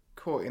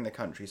caught in the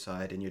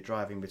countryside and you're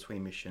driving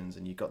between missions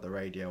and you've got the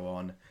radio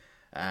on,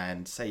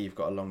 and say you've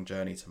got a long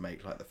journey to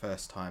make, like the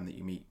first time that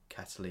you meet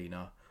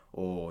Catalina,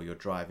 or you're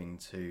driving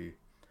to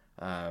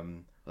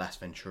Las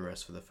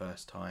Venturas for the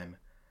first time,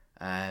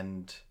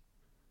 and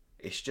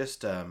it's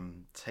just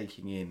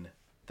taking in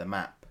the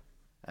map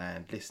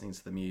and listening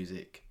to the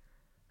music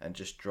and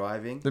just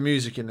driving. The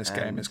music in this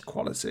game is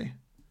quality.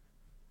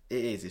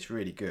 It is. It's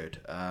really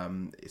good.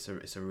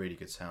 It's a really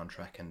good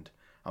soundtrack, and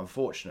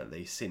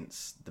unfortunately,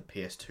 since the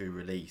PS2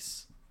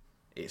 release,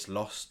 it's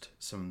lost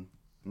some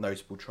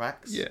notable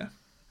tracks. Yeah.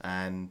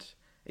 And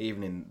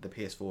even in the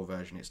PS4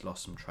 version, it's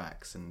lost some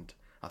tracks, and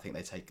I think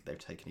they've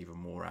taken even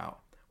more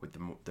out with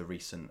the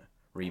recent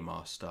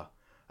remaster.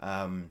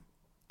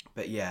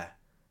 But yeah,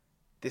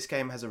 this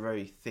game has a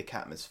very thick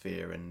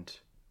atmosphere, and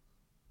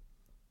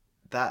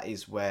that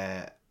is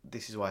where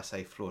this is why I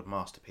say flawed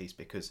masterpiece,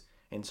 because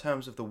in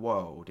terms of the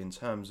world, in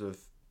terms of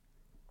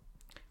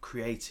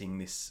creating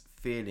this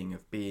feeling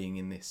of being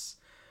in this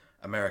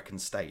American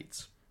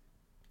state,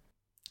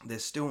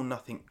 there's still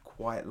nothing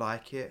quite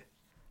like it.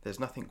 There's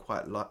nothing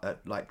quite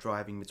like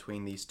driving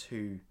between these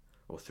 2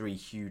 or 3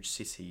 huge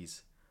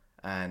cities.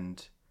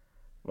 And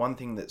one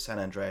thing that San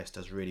Andreas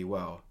does really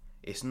well,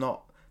 it's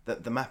not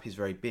that the map is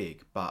very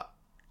big, but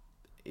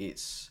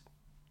it's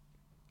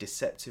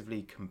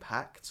deceptively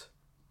compact,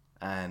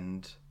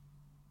 and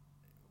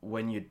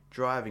when you're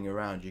driving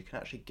around you can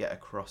actually get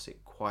across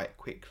it quite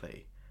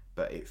quickly,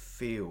 but it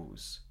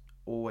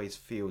always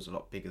feels a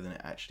lot bigger than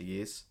it actually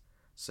is.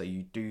 So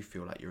you do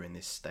feel like you're in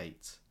this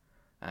state,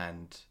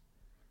 and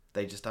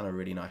they just done a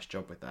really nice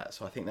job with that.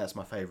 So I think that's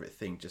my favourite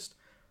thing, just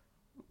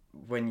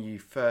when you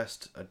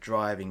first are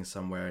driving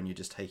somewhere and you're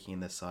just taking in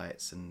the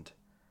sights, and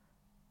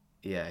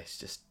yeah, it's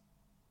just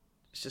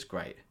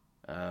great.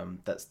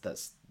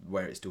 That's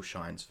where it still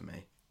shines for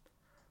me.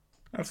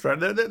 That's fair.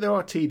 There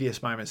are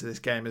tedious moments of this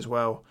game as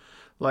well,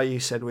 like you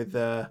said, with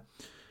the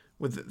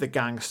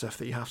gang stuff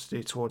that you have to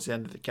do towards the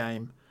end of the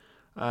game.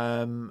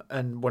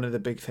 And one of the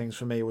big things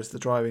for me was the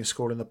driving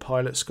school and the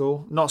pilot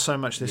school. Not so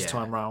much this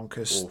time round,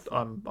 because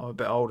I'm a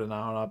bit older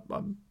now and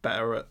I'm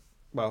better at,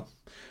 well,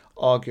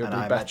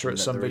 arguably better at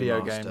some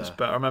video games.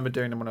 But I remember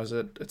doing them when I was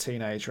a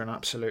teenager and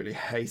absolutely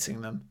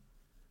hating them.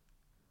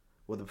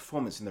 Well, the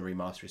performance in the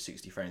remaster is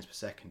 60 frames per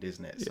second,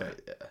 isn't it? So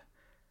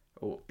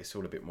it's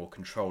all a bit more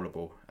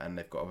controllable, and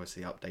they've got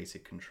obviously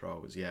updated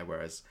controls. Yeah,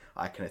 whereas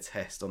I can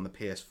attest on the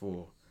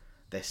PS4,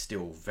 they're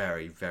still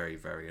very, very,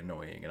 very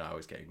annoying, and I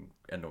was getting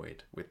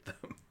annoyed with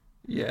them.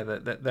 Yeah,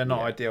 they're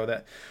not ideal.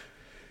 That,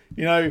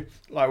 you know,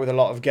 like with a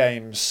lot of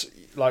games,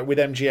 like with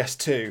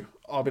MGS2,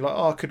 I'll be like,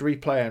 I could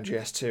replay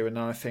MGS2, and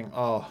then I think,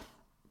 but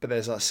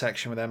there's that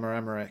section with Emma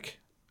Emmerich,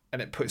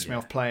 and it puts me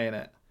off playing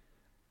it.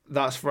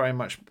 That's very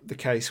much the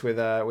case with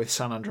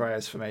San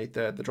Andreas for me.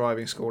 The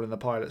driving school and the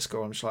pilot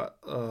school, I'm just like,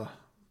 but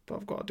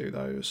I've got to do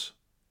those.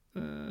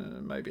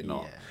 Maybe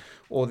not. Yeah.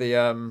 Or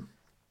the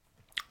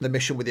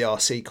mission with the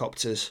RC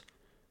copters.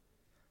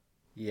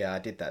 Yeah, I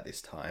did that this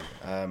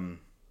time.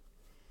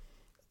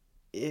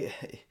 It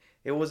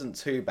wasn't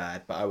too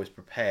bad, but I was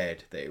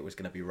prepared that it was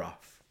going to be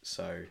rough.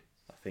 So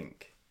I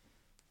think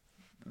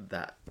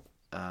that.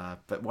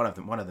 But one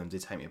of them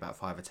did take me about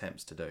 5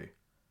 attempts to do.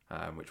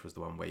 Which was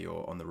the one where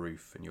you're on the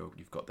roof and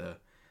you've got the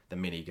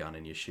minigun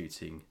and you're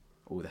shooting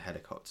all the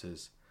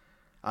helicopters.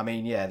 I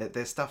mean, yeah,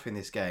 there's stuff in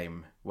this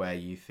game where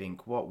you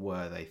think, what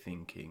were they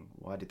thinking?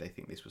 Why did they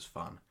think this was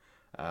fun?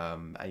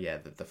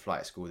 The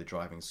flight school, the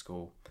driving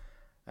school,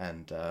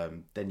 and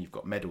then you've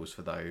got medals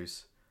for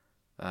those.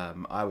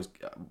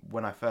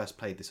 When I first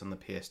played this on the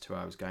PS2,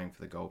 I was going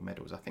for the gold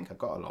medals. I think I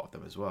got a lot of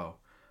them as well,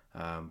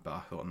 but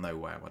I thought, no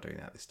way am I doing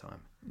that this time.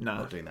 No, I'm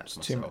not doing that to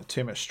myself.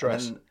 Too much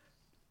stress.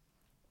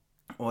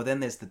 Then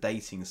there's the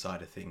dating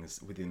side of things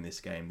within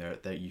this game.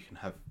 There you can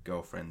have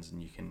girlfriends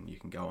and you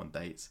can go on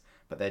dates,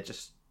 but they're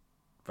just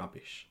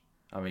rubbish.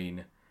 I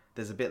mean,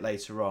 there's a bit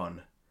later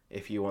on,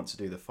 if you want to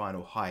do the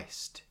final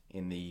heist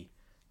in the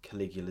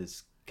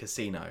Caligula's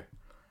casino,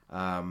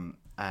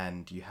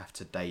 and you have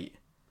to date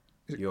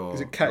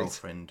your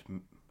girlfriend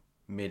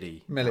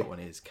Millie. That one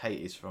is. Kate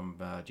is from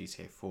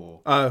GTA 4.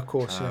 Oh, of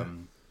course,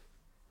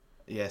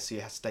 Yeah, so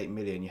you have to date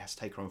Millie and you have to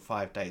take her on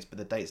 5 dates, but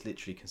the dates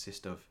literally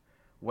consist of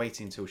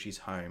waiting until she's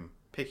home,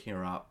 picking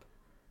her up,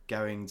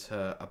 going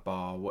to a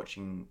bar,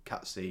 watching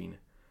cutscene.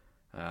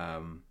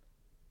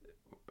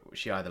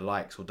 She either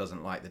likes or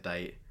doesn't like the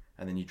date,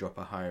 and then you drop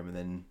her home, and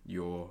then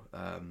you're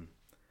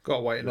got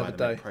to wait another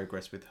day. Make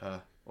progress with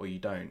her, or you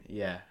don't.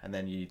 Yeah, and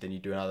then you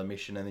do another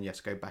mission, and then you have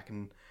to go back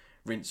and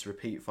rinse,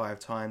 repeat 5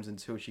 times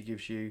until she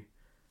gives you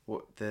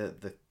what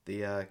the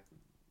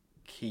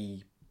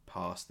key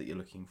pass that you're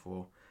looking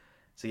for.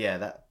 So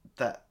yeah,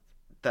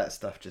 that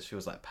stuff just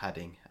feels like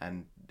padding,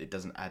 and it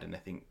doesn't add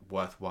anything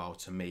worthwhile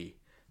to me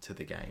to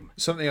the game.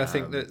 Something I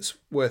think that's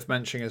worth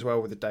mentioning as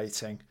well with the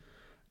dating,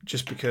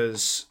 just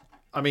because,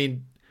 I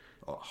mean,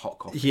 hot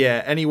coffee.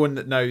 Yeah, anyone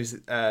that knows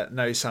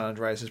San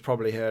Andreas has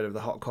probably heard of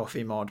the hot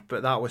coffee mod,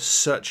 but that was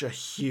such a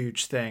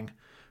huge thing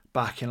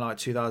back in like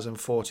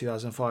 2004,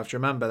 2005. Do you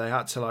remember they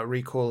had to like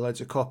recall loads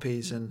of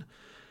copies and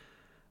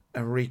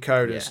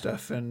recode and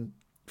stuff? And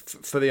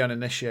for the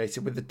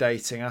uninitiated, with the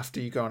dating, after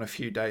you go on a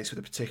few dates with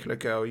a particular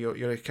girl,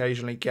 you'll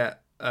occasionally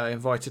get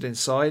invited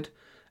inside,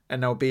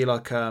 and there'll be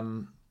like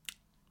a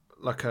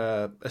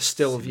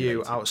still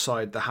view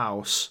outside the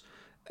house,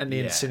 and the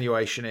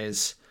insinuation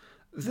is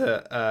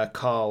that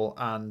Carl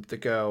and the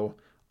girl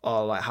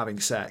are like having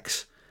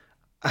sex.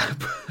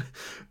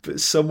 But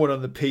someone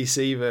on the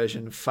PC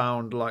version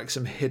found like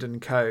some hidden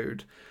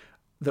code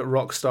that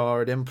Rockstar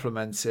had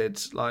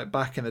implemented like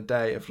back in the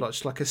day of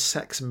like a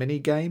sex mini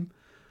game.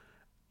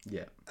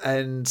 Yeah.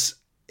 And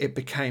it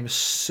became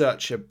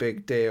such a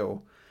big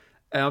deal.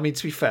 And I mean,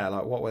 to be fair,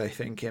 like, what were they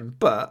thinking?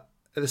 But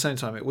at the same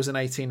time, it was an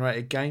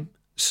 18-rated game.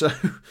 So,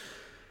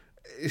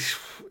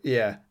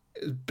 yeah,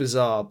 it's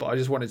bizarre. But I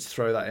just wanted to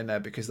throw that in there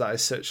because that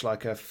is such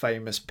like a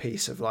famous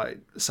piece of like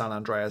San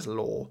Andreas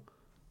lore.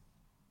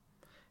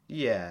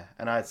 Yeah,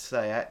 and I'd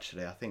say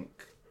actually, I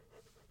think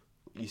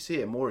you see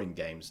it more in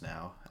games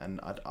now,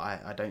 and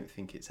I don't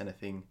think it's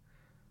anything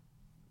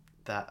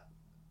that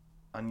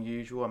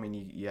unusual. I mean,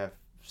 you have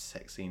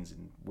sex scenes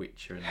in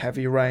Witcher and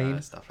Heavy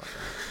Rain. stuff like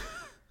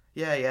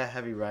that. Yeah,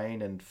 Heavy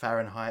Rain and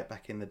Fahrenheit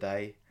back in the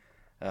day.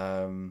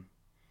 Um,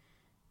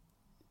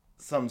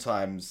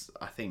 Sometimes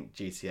I think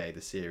GTA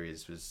the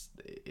series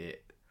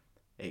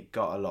it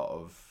got a lot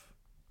of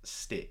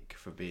stick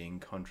for being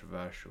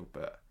controversial,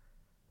 but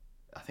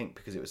I think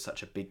because it was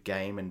such a big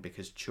game and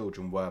because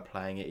children were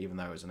playing it, even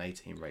though it was an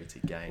 18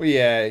 rated game. Well,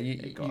 yeah,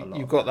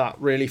 you've got that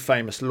really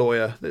famous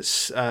lawyer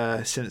that's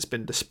since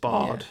been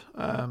disbarred.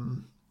 Yeah.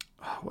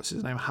 What's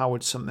his name?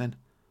 Howard something.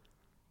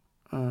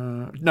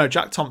 No,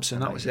 Jack Thompson.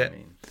 That was it.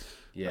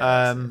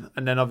 Yeah.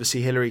 And then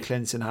obviously Hillary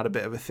Clinton had a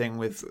bit of a thing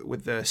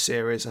with the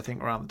series. I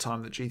think around the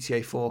time that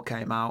GTA 4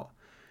 came out,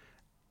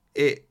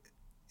 it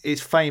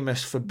is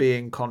famous for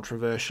being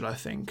controversial. I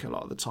think a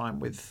lot of the time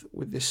with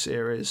this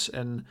series,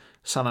 and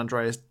San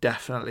Andreas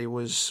definitely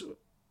was,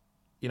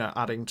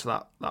 adding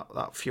to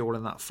that fuel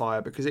and that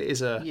fire, because it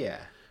is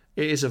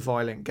a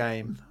violent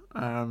game,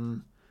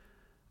 and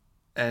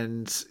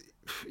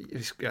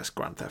it's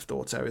Grand Theft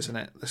Auto, isn't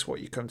it? That's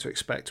what you come to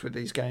expect with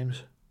these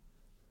games.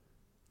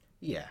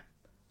 Yeah.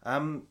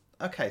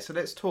 Okay, so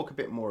let's talk a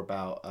bit more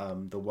about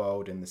the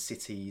world and the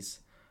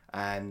cities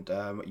and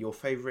your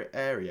favourite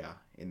area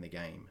in the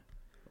game,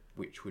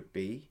 which would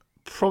be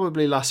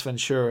probably Las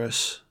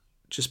Venturas,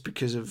 just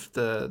because of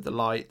the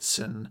lights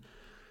and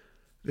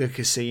the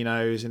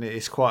casinos, and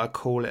it's quite a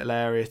cool little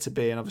area to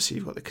be in. Obviously,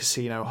 you've got the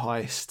casino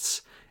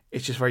heists.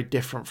 It's just very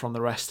different from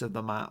the rest of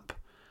the map.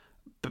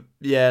 But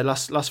yeah,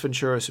 Las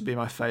Venturas would be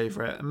my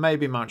favourite, and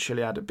maybe Mount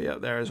Chiliad would be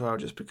up there as well,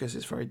 just because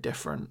it's very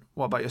different.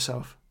 What about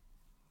yourself?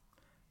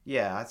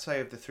 Yeah, I'd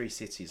say of the three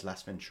cities,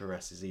 Las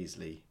Venturas is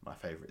easily my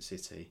favourite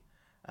city.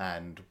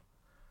 And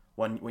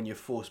when you're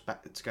forced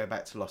back to go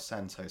back to Los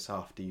Santos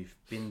after you've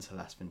been to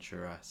Las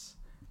Venturas,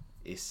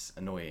 it's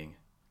annoying.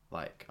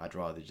 Like, I'd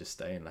rather just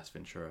stay in Las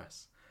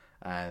Venturas.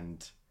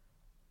 And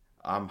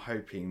I'm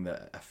hoping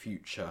that a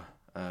future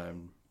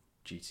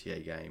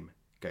GTA game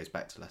goes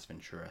back to Las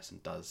Venturas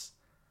and does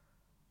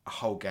a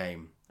whole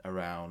game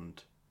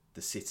around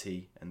the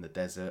city and the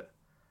desert.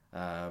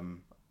 I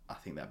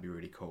think that'd be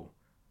really cool.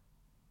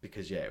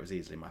 Because it was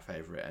easily my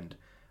favourite, and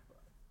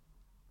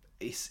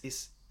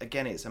it's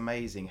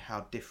amazing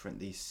how different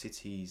these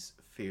cities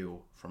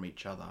feel from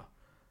each other.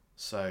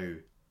 So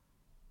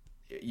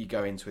you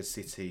go into a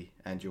city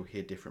and you'll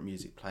hear different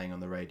music playing on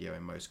the radio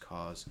in most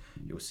cars.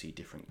 You'll see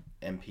different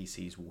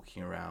NPCs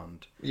walking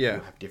around. Yeah.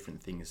 You'll have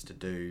different things to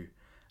do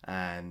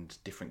and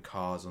different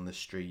cars on the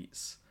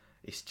streets.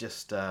 It's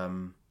just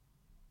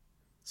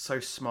so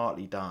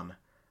smartly done.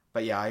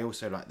 But yeah, I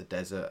also like the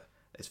desert.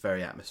 It's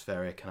very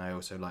atmospheric, and I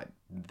also like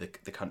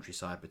the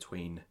countryside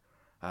between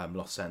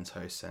Los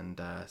Santos and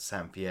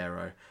San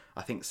Fierro.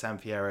 I think San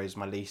Fierro is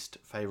my least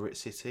favourite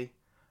city,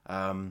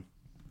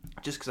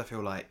 just because I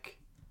feel like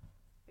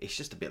it's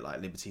just a bit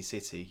like Liberty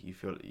City. You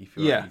feel like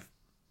you've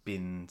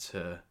been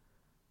to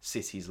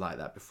cities like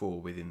that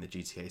before within the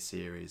GTA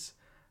series,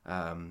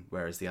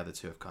 whereas the other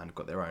two have kind of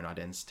got their own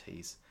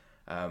identities.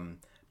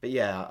 But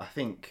yeah, I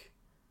think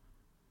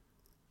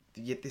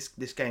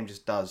this game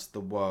just does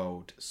the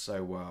world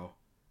so well.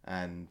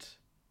 And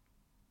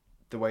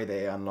the way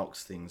that it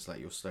unlocks things, like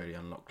you'll slowly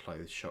unlock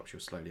clothes shops,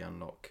 you'll slowly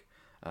unlock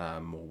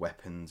more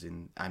weapons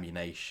and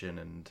ammunition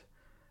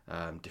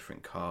and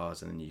different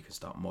cars, and then you can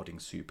start modding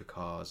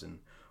supercars and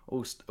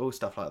all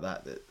stuff like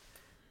that. That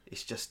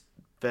it's just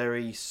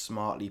very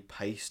smartly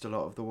paced a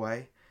lot of the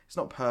way. It's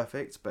not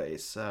perfect, but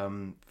it's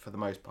for the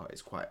most part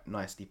it's quite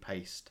nicely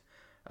paced.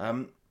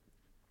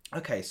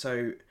 Okay,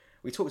 so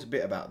we talked a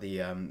bit about the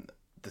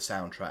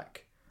soundtrack.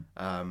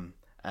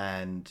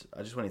 And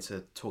I just wanted to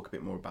talk a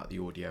bit more about the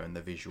audio and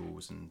the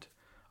visuals, and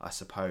I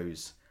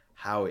suppose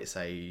how it's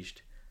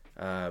aged,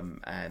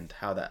 and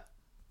how that,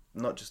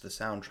 not just the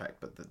soundtrack,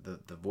 but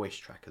the voice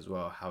track as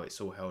well, how it's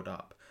all held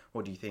up.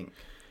 What do you think?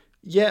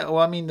 Yeah, well,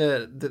 I mean,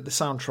 the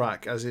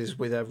soundtrack, as is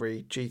with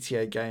every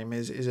GTA game,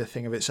 is a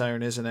thing of its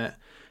own, isn't it?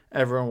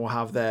 Everyone will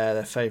have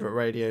their favourite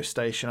radio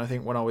station. I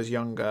think when I was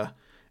younger,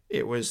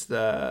 it was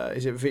the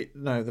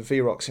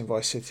V-Rocks in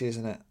Vice City,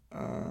 isn't it?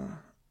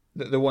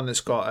 The one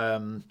that's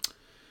got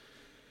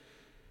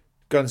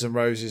Guns N'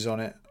 Roses on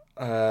it.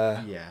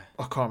 Yeah.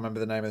 I can't remember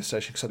the name of the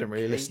station because I didn't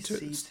really listen to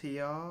it.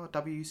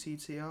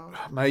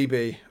 WCTR?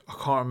 Maybe. I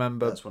can't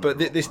remember. But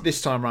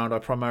this time round, I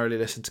primarily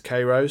listened to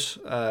K-Rose,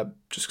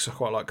 just because I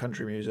quite like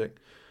country music.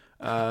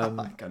 I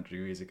like country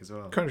music as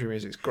well. Country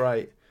music's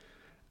great.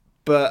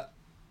 But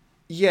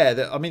yeah,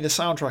 the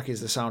soundtrack is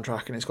the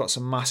soundtrack, and it's got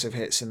some massive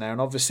hits in there. And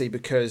obviously,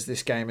 because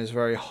this game is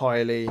very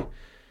highly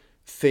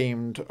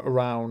themed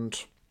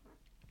around,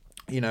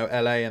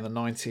 LA in the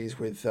 90s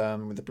with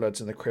the Bloods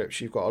and the Crips,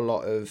 you've got a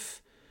lot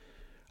of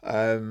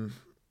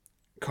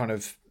kind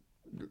of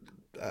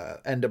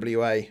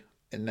NWA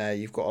in there.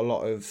 You've got a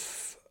lot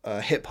of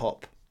hip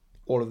hop,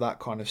 all of that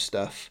kind of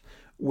stuff,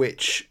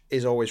 which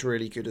is always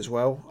really good as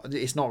well.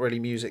 It's not really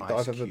music that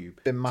I've ever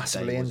been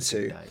massively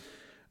into,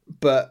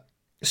 But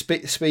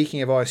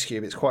speaking of Ice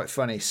Cube, it's quite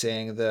funny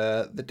seeing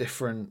the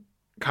different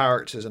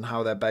characters and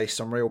how they're based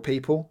on real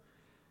people.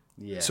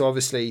 Yeah. So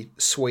obviously,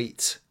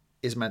 Sweet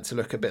is meant to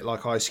look a bit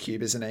like Ice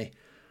Cube, isn't he?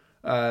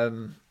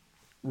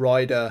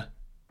 Ryder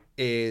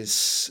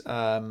is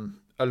a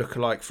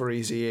lookalike for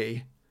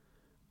Eazy-E,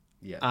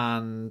 Yeah.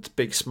 and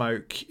Big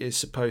Smoke is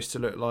supposed to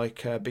look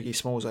like Biggie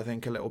Smalls, I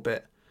think, a little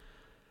bit.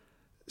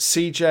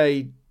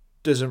 CJ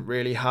doesn't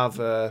really have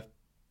a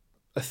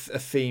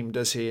theme,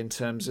 does he, in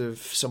terms of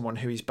someone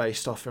who he's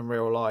based off in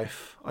real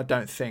life? I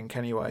don't think,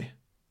 anyway.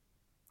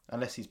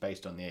 Unless he's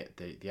based on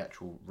the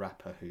actual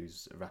rapper,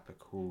 who's a rapper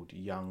called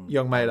Young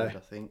Melee. Ballard, I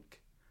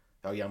think.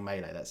 Oh, Young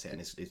Melee, that's it. And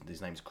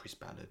his name's Chris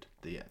Ballard.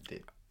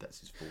 That's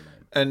his full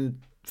name. And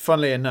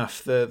funnily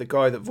enough, the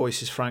guy that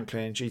voices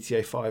Franklin in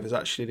GTA 5 is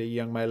actually the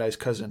Young Melee's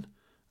cousin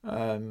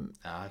in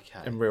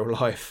real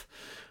life,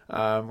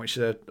 which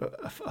is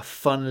a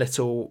fun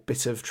little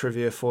bit of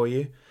trivia for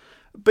you.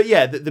 But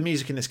yeah, the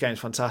music in this game is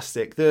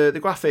fantastic. The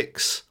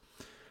graphics,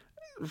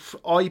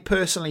 I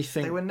personally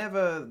think they were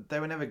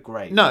never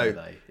great. No, were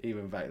they?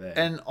 Even back then.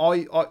 And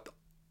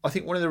I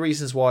think one of the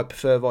reasons why I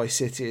prefer Vice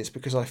City is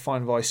because I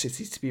find Vice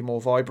City to be more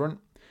vibrant.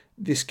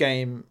 This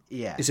game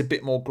is a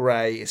bit more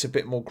grey. It's a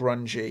bit more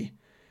grungy,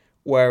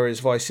 whereas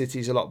Vice City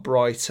is a lot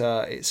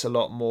brighter. It's a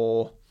lot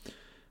more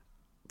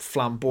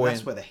flamboyant.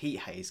 That's where the heat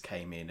haze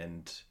came in,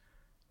 and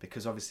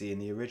because obviously in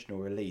the original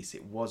release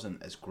it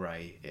wasn't as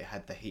grey. It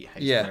had the heat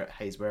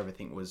haze, where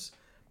everything was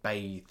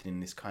bathed in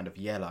this kind of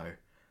yellow.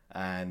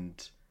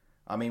 And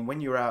I mean,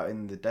 when you're out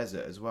in the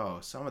desert as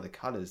well, some of the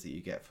colours that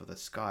you get for the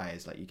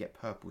skies, like you get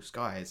purple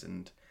skies,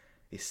 and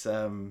it's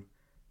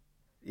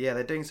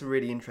they're doing some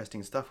really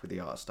interesting stuff with the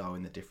art style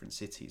in the different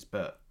cities.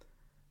 But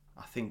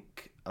I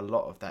think a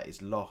lot of that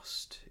is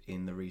lost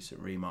in the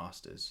recent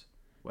remasters,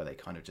 where they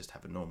kind of just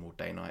have a normal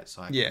day-night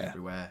cycle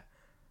everywhere.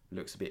 It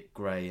looks a bit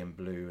grey and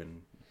blue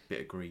and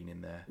bit of green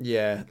in there.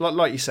 Yeah,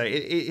 like you say,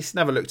 it's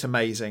never looked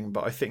amazing,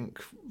 but I think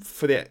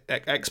for the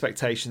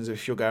expectations,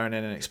 if you're going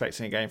in and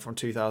expecting a game from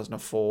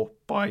 2004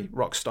 by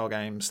Rockstar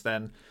Games,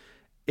 then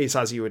it's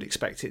as you would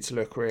expect it to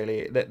look,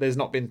 really. There's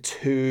not been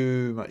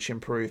too much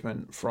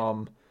improvement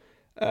from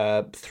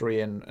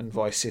 3 and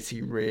Vice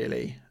City,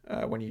 really,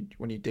 when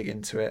you dig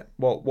into it.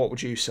 What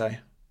would you say?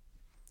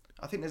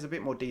 I think there's a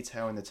bit more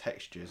detail in the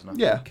textures, and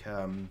I think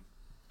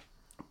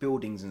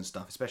buildings and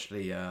stuff,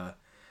 especially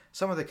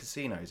some of the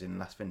casinos in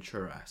Las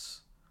Venturas.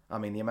 I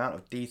mean, the amount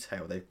of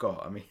detail they've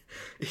got, I mean,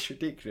 it's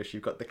ridiculous.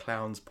 You've got the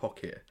clown's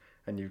pocket,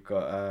 and you've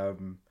got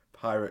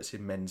pirates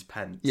in men's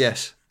pants.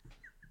 Yes.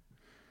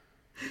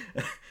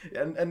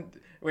 and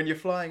when you're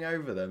flying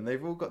over them,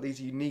 they've all got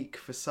these unique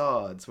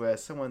facades where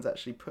someone's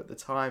actually put the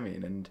time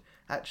in, and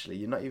actually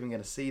you're not even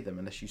going to see them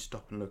unless you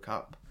stop and look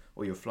up,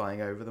 or you're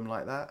flying over them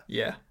like that.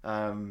 Yeah.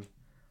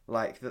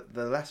 Like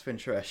the Las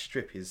Venturas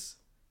strip is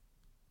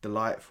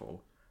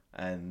delightful,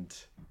 and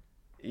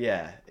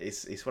yeah,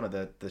 it's one of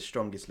the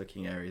strongest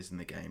looking areas in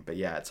the game. But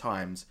yeah, at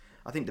times,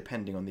 I think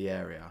depending on the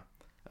area,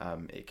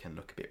 it can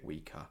look a bit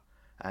weaker,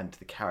 and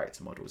the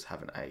character models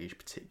haven't aged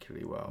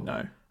particularly well.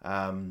 No.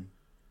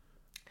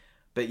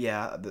 But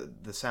yeah,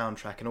 the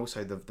soundtrack and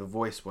also the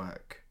voice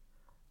work,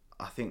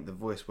 I think the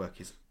voice work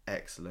is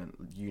excellent,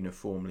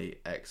 uniformly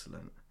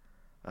excellent.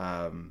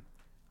 I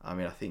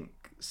mean, I think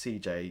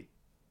CJ,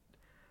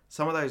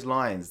 some of those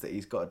lines that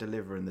he's got to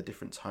deliver and the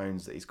different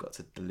tones that he's got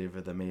to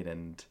deliver them in,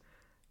 and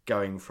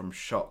going from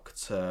shock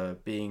to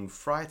being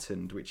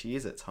frightened, which he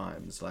is at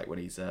times, like when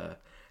he's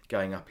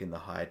going up in the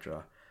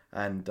Hydra,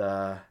 and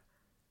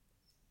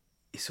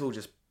it's all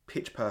just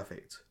pitch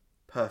perfect,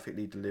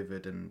 perfectly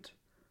delivered. And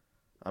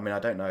I mean, I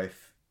don't know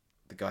if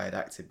the guy had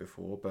acted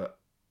before, but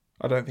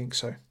I don't think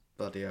so.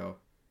 Bloody hell,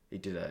 he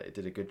did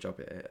a good job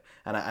at it.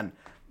 And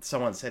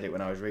someone said it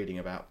when I was reading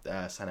about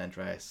San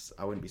Andreas.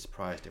 I wouldn't be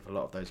surprised if a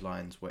lot of those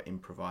lines were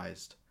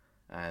improvised,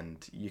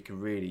 and you can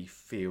really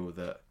feel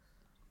that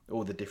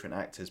all the different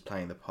actors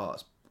playing the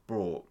parts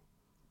brought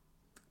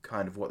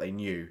kind of what they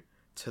knew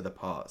to the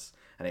parts,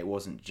 and it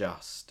wasn't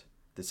just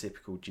the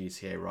typical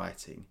GTA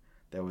writing.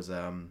 There was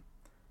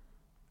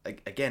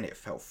again, it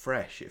felt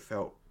fresh. It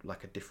felt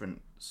like a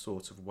different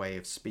sort of way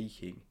of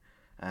speaking,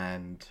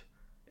 and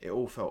it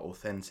all felt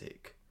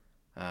authentic.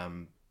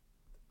 And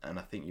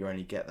I think you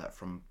only get that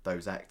from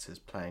those actors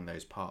playing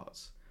those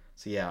parts.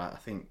 So yeah, I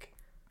think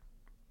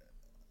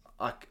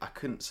I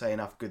couldn't say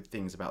enough good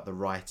things about the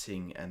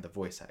writing and the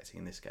voice acting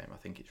in this game. I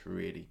think it's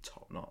really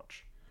top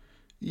notch.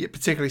 Yeah,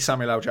 particularly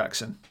Samuel L.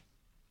 Jackson.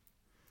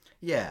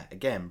 Yeah,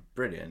 again,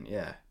 brilliant.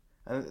 Yeah,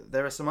 and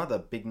there are some other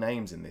big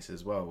names in this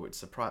as well, which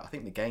surprise. I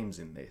think the game's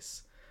in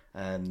this,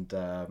 and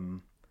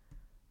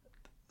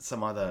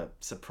some other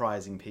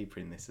surprising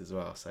people in this as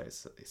well. So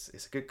it's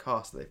a good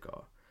cast that they've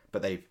got,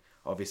 but they've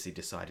obviously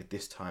decided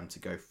this time to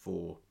go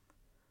for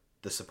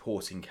the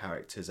supporting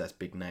characters as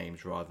big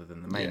names rather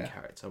than the main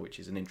character, which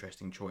is an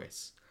interesting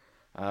choice.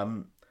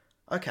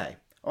 Okay,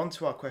 on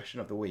to our question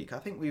of the week. I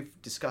think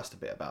we've discussed a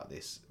bit about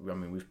this. I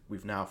mean,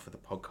 we've now for the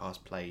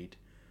podcast played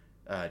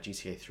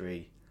GTA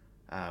 3,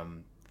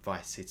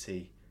 Vice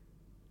City,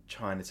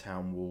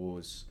 Chinatown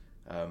Wars,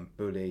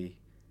 Bully,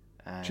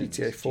 and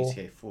GTA 4.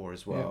 GTA 4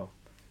 as well.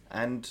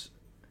 Yeah. And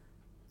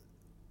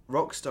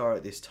Rockstar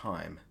at this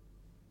time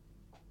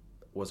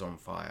was on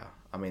fire.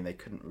 I mean, they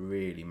couldn't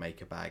really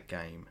make a bad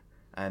game.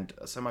 And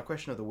so my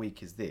question of the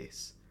week is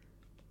this.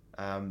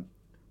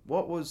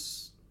 What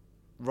was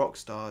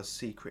Rockstar's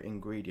secret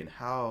ingredient?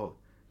 How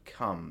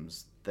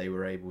comes they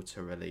were able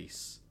to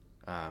release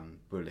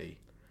Bully,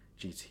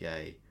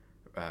 GTA,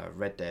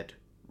 Red Dead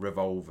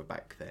Revolver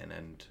back then,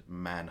 and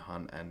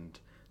Manhunt, and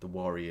The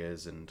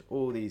Warriors, and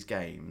all these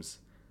games,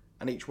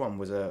 and each one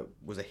was a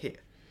hit?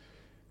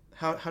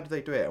 How did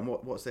they do it, and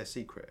what's their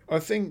secret? I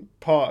think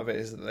part of it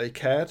is that they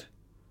cared.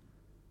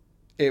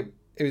 It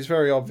was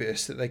very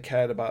obvious that they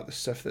cared about the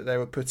stuff that they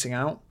were putting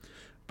out,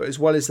 but as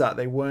well as that,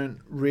 they weren't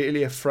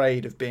really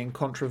afraid of being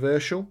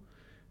controversial,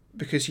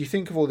 because you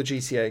think of all the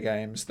GTA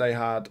games, they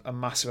had a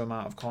massive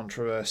amount of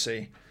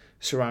controversy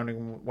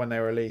surrounding when they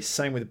were released.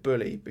 Same with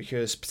Bully,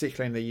 because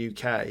particularly in the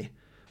UK,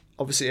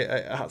 obviously it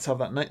had to have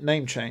that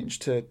name change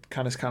to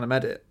Canis Canem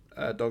Edit,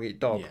 Dog Eat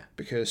Dog,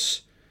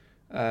 because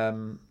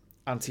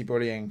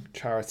anti-bullying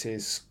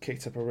charities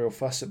kicked up a real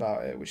fuss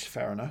about it, which is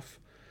fair enough.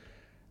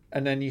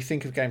 And then you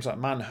think of games like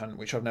Manhunt,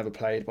 which I've never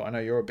played, but I know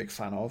you're a big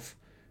fan of.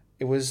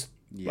 It was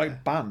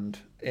like banned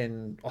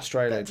in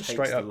Australia, that just takes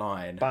straight the up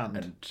line banned.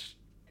 And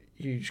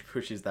huge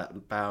pushes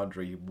that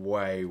boundary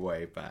way,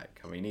 way back.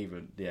 I mean,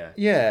 even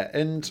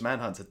and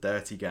Manhunt's a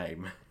dirty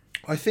game.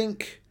 I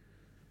think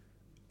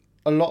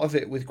a lot of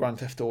it with Grand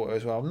Theft Auto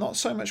as well. Not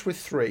so much with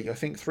 3. I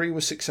think 3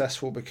 was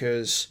successful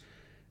because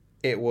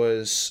it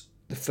was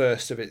the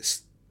first of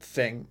its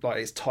thing, like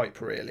its type,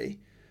 really.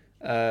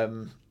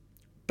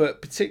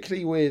 But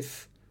particularly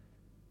with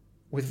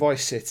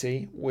Vice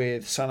City,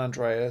 with San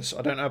Andreas,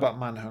 I don't know about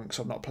Manhunt because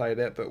I've not played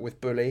it, but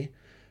with Bully,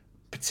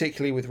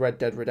 particularly with Red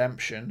Dead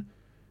Redemption,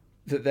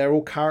 that they're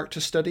all character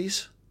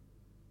studies,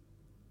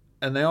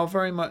 and they are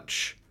very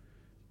much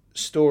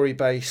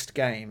story-based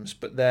games,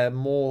 but they're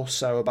more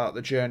so about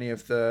the journey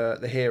of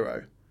the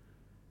hero.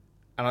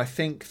 And I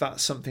think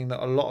that's something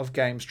that a lot of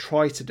games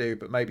try to do,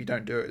 but maybe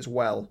don't do it as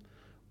well,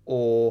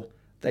 or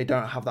they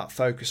don't have that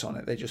focus on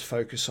it. They just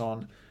focus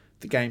on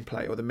the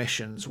gameplay or the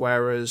missions.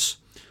 Whereas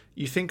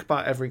you think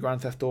about every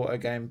Grand Theft Auto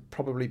game,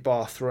 probably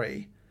bar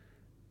 3,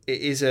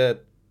 it's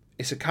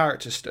a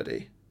character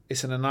study.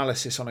 It's an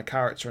analysis on a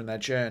character and their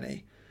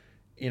journey.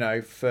 You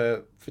know,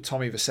 for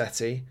Tommy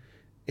Vercetti,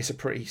 it's a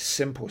pretty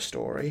simple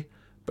story,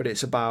 but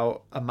it's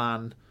about a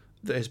man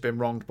that has been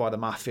wronged by the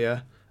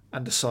mafia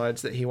and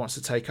decides that he wants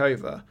to take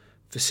over.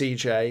 For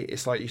CJ,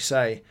 it's like you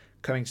say,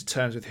 coming to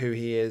terms with who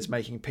he is,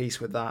 making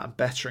peace with that, and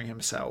bettering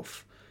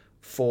himself.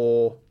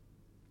 For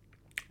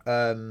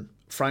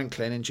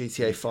Franklin in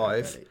GTA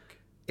 5,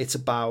 it's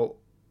about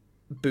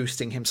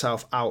boosting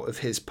himself out of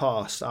his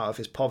past, out of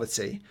his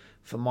poverty.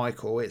 For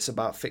Michael, it's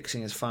about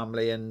fixing his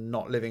family and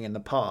not living in the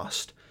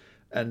past.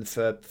 And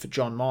for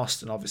John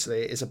Marston,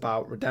 obviously, it is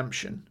about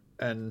redemption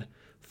and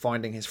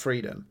finding his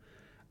freedom.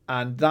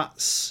 And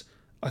that's,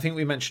 I think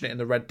we mentioned it in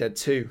the Red Dead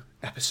 2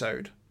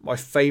 episode. My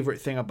favourite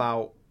thing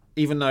about,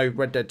 even though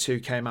Red Dead 2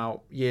 came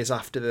out years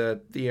after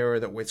the era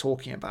that we're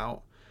talking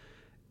about,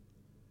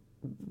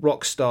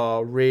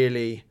 Rockstar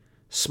really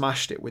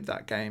smashed it with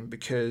that game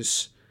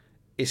because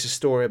it's a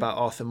story about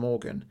Arthur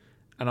Morgan,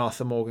 and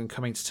Arthur Morgan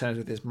coming to terms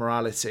with his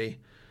mortality.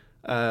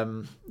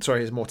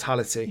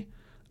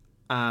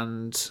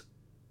 And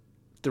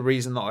the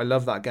reason that I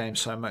love that game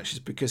so much is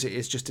because it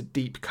is just a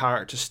deep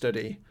character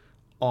study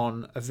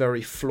on a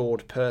very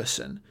flawed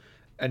person.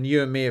 And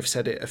you and me have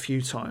said it a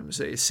few times,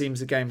 that it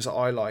seems the games that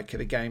I like are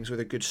the games with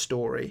a good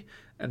story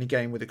and a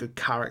game with a good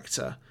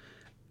character.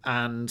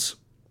 And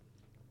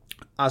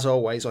as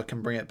always, I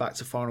can bring it back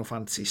to Final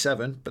Fantasy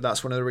VII, but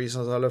that's one of the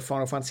reasons I love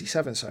Final Fantasy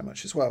VII so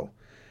much as well.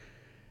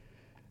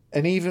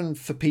 And even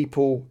for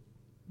people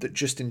that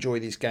just enjoy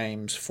these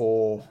games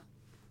for,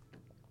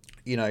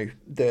 you know,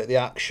 the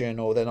action,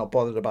 or they're not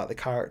bothered about the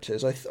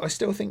characters, I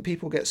still think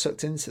people get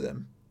sucked into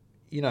them.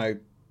 You know,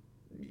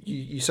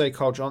 you say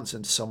Carl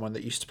Johnson to someone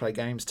that used to play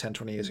games 10,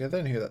 20 years ago,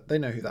 they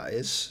know who that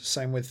is.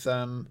 Same with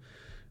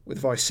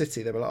Vice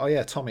City. They'll be like, oh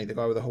yeah, Tommy, the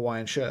guy with the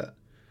Hawaiian shirt,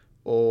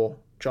 or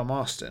John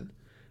Marston.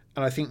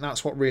 And I think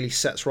that's what really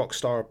sets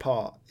Rockstar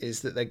apart,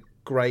 is that they're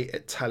great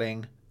at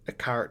telling a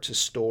character's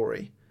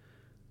story.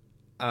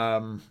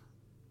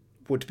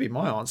 Would be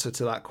my answer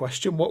to that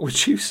question. What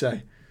would you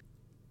say?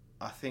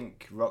 I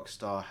think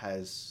Rockstar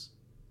has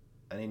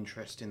an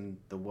interest in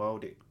the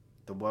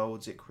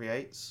worlds it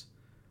creates,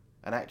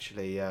 and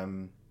actually,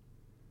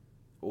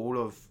 all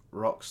of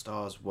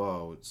Rockstar's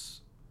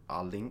worlds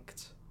are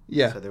linked.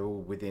 Yeah. So they're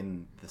all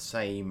within the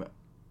same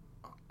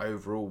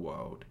overall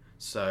world.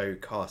 So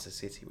Carcer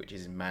City, which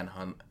is in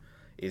Manhunt,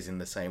 is in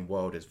the same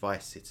world as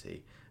Vice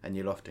City, and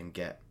you'll often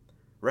get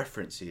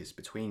references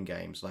between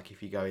games. Like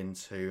if you go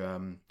into,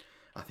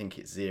 I think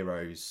it's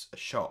Zero's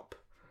shop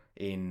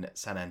in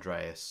San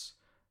Andreas,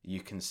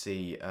 you can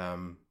see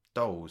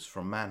dolls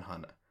from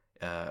Manhunt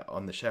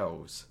on the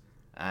shelves.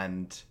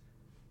 And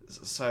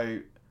so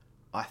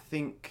I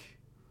think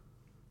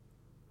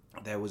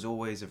there was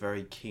always a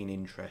very keen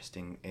interest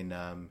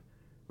in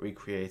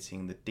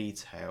recreating the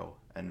detail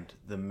and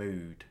the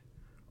mood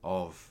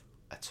of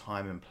a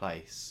time and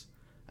place.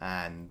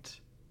 And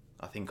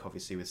I think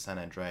obviously with San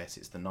Andreas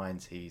it's the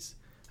 90s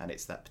and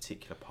it's that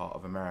particular part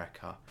of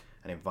America,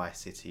 and in Vice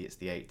City it's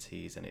the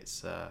 80s, and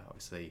it's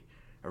obviously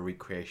a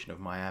recreation of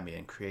Miami,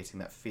 and creating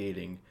that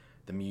feeling,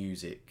 the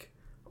music,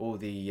 all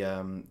the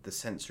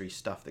sensory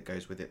stuff that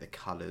goes with it, the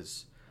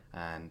colours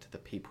and the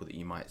people that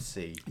you might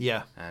see,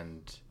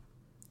 and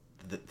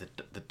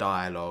the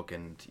dialogue,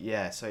 and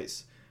so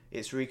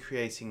it's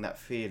recreating that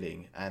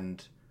feeling.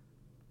 And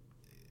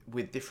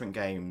with different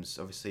games,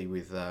 obviously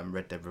with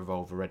Red Dead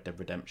Revolver, Red Dead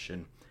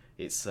Redemption,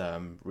 it's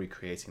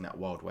recreating that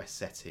Wild West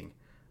setting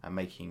and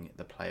making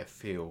the player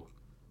feel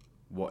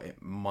what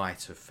it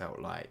might have felt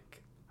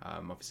like.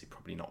 Obviously,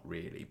 probably not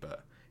really,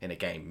 but in a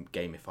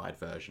gamified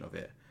version of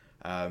it.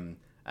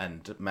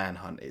 And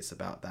Manhunt, it's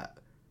about that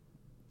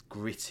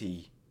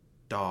gritty,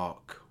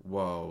 dark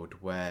world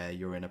where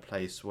you're in a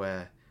place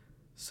where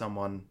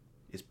someone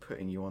is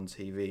putting you on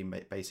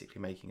TV,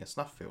 basically making a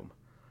snuff film,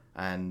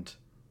 and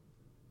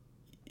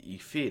you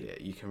feel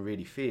it. You can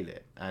really feel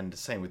it. And the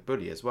same with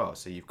Bully as well.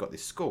 So you've got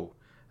this school,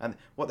 and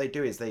what they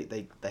do is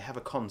they have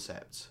a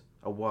concept,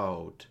 a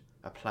world,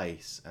 a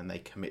place, and they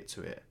commit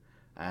to it,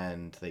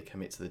 and they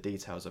commit to the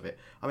details of it.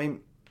 I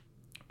mean,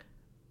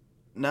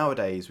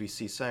 nowadays we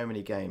see so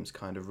many games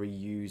kind of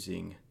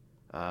reusing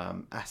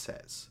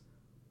assets,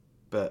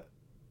 but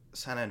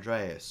San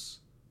Andreas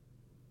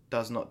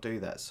does not do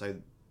that. So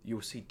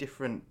you'll see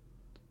different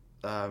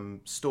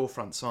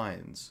storefront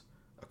signs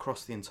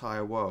across the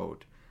entire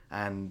world,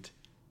 and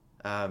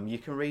you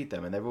can read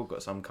them, and they've all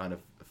got some kind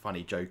of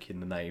funny joke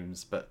in the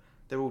names, but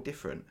they're all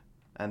different.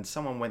 And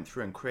someone went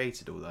through and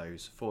created all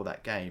those for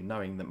that game,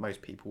 knowing that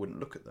most people wouldn't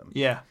look at them.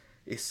 Yeah.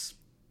 It's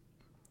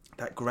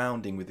that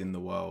grounding within the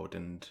world,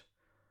 and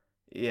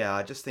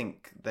I just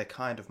think they're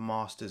kind of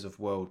masters of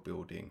world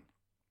building.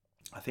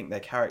 I think their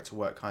character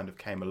work kind of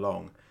came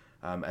along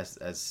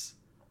as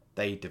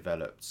they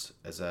developed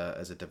as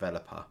a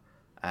developer,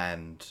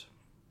 and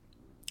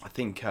I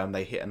think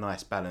they hit a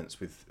nice balance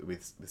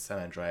with San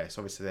Andreas.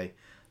 Obviously,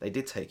 they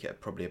did take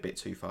it probably a bit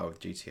too far with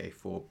GTA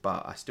 4,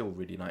 but I still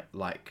really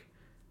like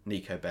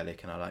Nico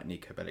Bellic, and I like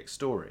Nico Bellic's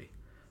story.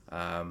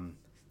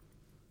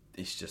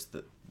 It's just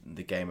that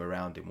the game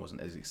around him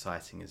wasn't as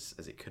exciting as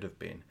it could have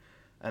been.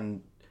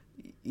 And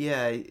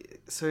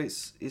so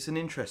it's an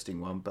interesting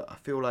one, but I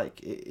feel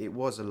like it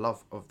was a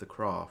love of the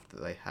craft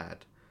that they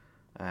had.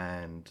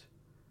 And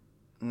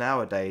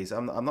nowadays,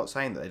 I'm not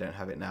saying that they don't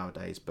have it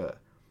nowadays, but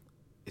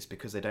it's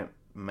because they don't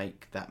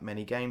make that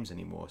many games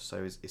anymore,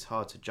 so it's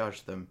hard to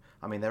judge them.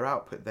 I mean, their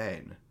output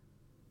then,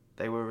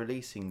 they were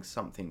releasing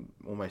something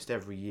almost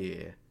every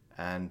year,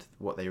 and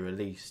what they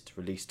released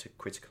to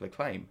critical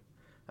acclaim.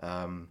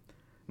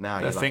 Now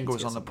their finger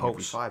was on the pulse.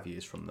 Every 5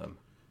 years from them,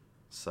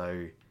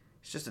 so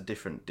it's just a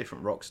different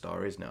rock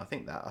star, isn't it? I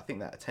think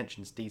that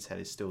attention to detail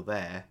is still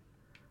there,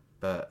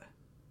 but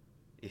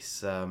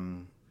it's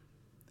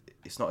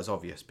not as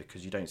obvious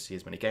because you don't see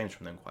as many games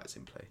from them, quite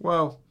simply.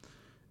 Well,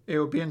 it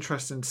will be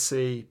interesting to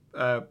see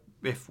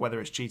if whether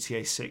it's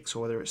GTA 6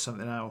 or whether it's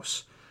something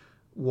else,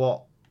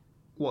 what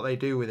they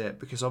do with it,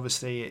 because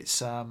obviously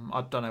it's I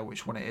don't know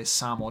which one it is.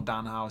 Sam or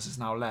Dan Howes has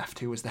now left,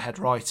 who was the head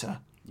writer.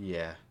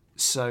 Yeah.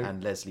 So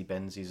and Leslie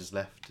Benzies has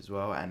left as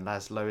well, and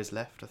Laszlo has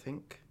left, I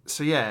think.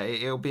 So yeah,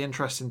 it'll be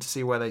interesting to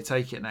see where they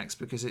take it next,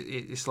 because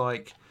it's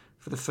like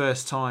for the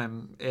first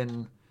time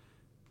in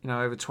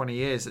over 20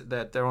 years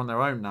that they're on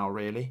their own now,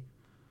 really.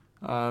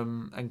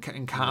 And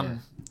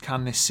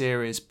can this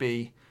series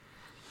be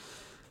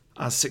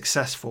as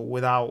successful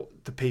without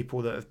the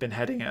people that have been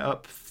heading it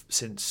up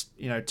since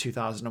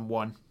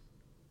 2001?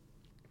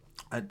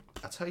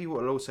 I'll tell you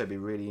what will also be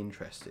really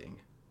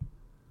interesting.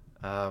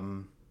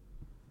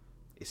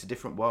 It's a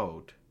different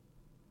world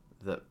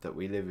that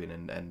we live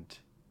in, and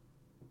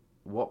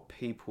what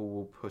people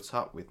will put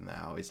up with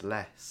now is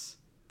less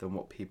than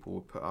what people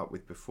will put up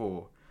with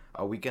before.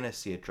 Are we going to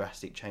see a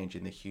drastic change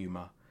in the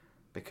humour?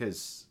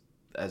 Because,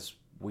 as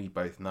we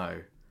both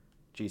know,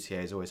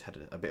 GTA has always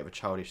had a bit of a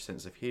childish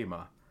sense of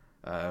humour.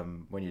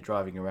 When you're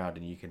driving around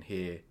and you can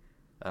hear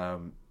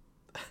an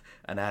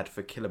ad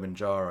for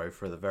Kilimanjaro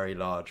for the very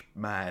large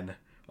man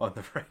on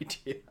the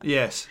radio.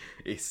 Yes.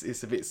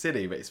 It's a bit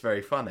silly, but it's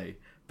very funny.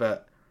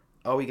 But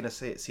are we going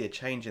to see a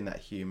change in that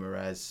humour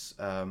as...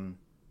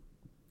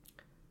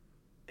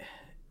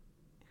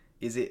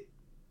 is it...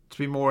 to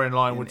be more in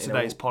line with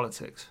today's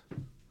politics?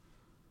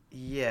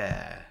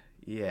 Yeah.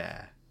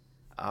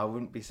 I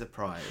wouldn't be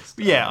surprised.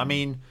 Yeah, I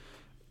mean,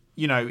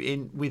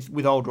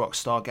 with old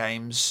Rockstar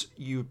games,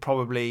 you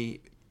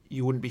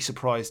wouldn't be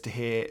surprised to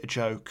hear a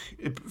joke.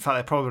 In fact,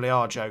 there probably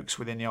are jokes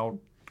within the old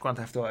Grand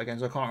Theft Auto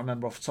games. I can't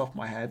remember off the top of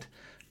my head,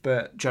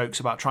 but jokes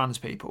about trans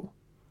people.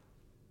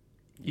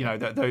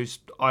 Those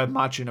I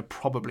imagine are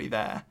probably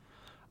there,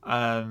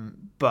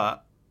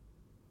 but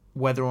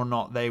whether or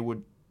not they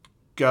would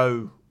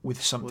go with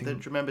something. Well, do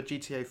you remember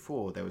GTA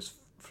 4? There was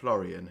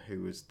Florian,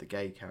 who was the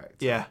gay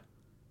character. Yeah.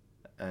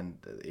 And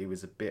it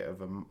was a bit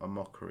of a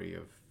mockery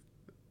of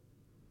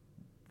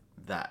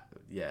that,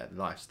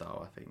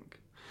 lifestyle, I think.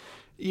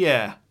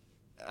 Yeah,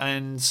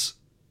 and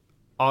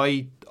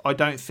I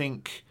don't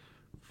think,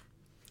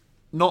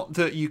 not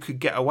that you could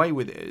get away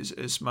with it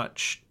as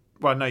much.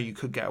 Well, no, you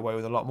could get away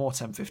with a lot more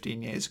 10,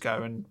 15 years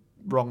ago, and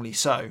wrongly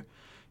so.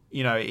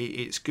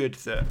 It's good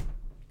that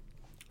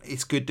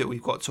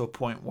we've got to a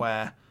point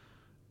where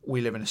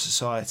we live in a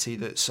society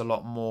that's a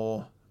lot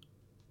more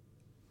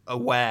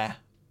aware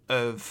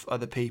of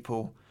other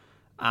people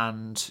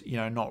and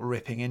not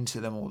ripping into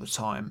them all the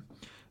time.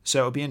 So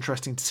it'll be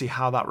interesting to see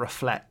how that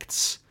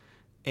reflects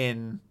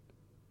in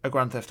a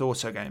Grand Theft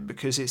Auto game,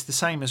 because it's the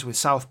same as with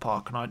South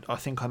Park, and I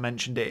think I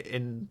mentioned it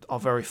in our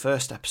very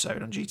first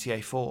episode on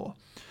GTA 4,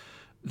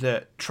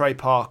 that Trey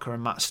Parker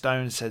and Matt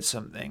Stone said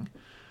something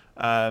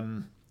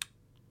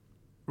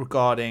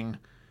regarding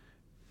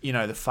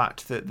the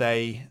fact that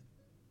they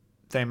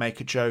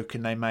make a joke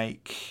and they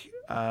make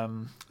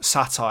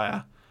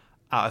satire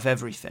out of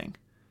everything.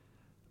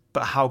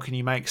 But how can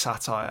you make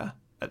satire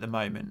at the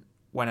moment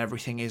when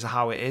everything is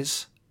how it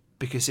is?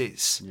 Because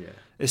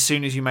as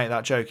soon as you make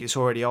that joke, it's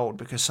already old,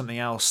 because something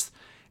else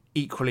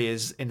equally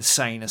as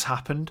insane has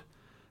happened.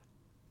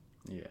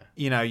 Yeah,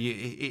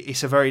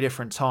 it's a very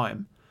different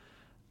time,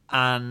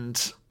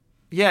 and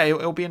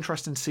it'll be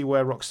interesting to see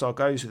where Rockstar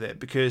goes with it,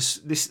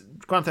 because this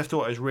Grand Theft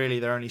Auto is really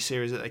their only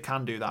series that they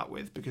can do that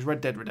with, because Red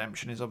Dead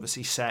Redemption is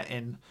obviously set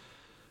in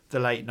the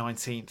late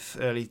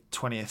 19th, early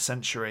 20th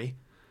century,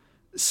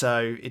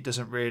 so it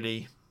doesn't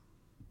really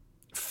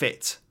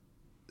fit.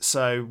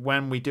 So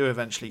when we do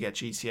eventually get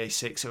GTA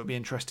 6, it'll be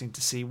interesting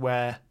to see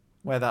where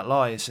that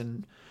lies,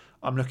 and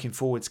I'm looking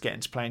forward to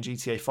getting to playing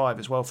GTA 5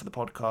 as well for the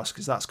podcast,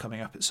 because that's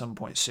coming up at some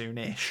point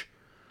soon-ish.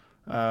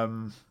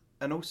 And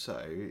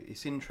also,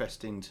 it's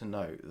interesting to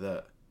note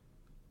that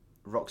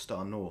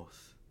Rockstar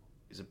North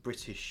is a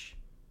British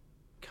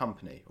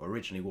company, or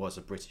originally was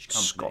a British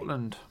company.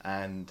 Scotland.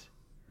 And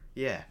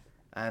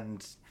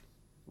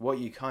what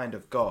you kind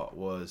of got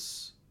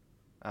was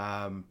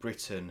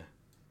Britain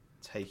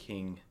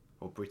taking,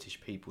 or British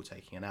people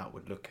taking an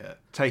outward look at...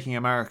 taking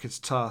America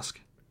to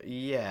task.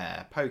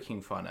 Yeah, poking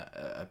fun at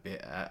a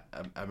bit at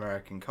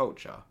American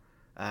culture.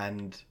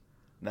 And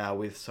now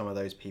with some of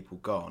those people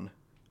gone,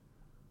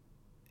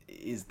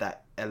 is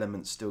that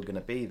element still going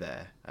to be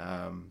there?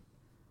 I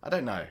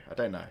don't know.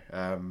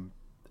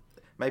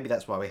 Maybe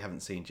that's why we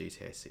haven't seen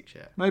GTA 6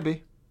 yet.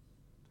 Maybe.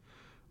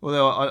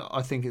 Although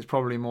I think it's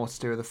probably more to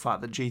do with the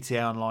fact that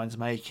GTA Online's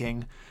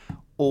making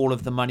all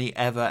of the money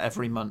ever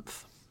every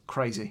month.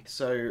 Crazy.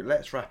 So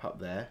let's wrap up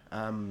there.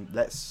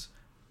 Let's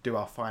do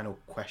our final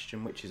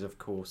question, which is, of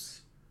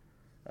course,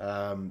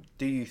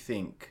 do you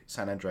think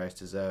San Andreas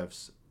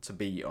deserves to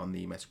be on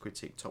the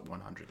Metacritic Top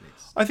 100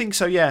 list? I think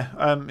so,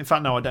 yeah. In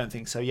fact, no, I don't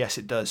think so. Yes,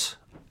 it does.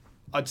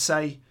 I'd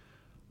say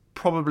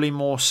probably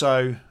more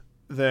so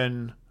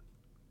than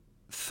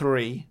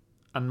 3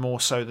 and more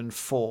so than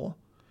 4.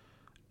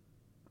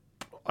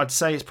 I'd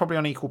say it's probably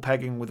on equal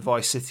pegging with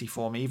Vice City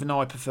for me, even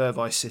though I prefer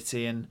Vice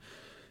City, and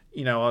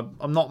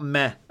I'm not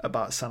meh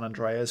about San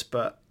Andreas,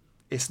 but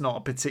it's not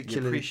a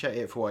particularly... You appreciate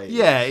it for what it is.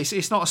 Yeah,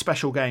 it's not a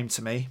special game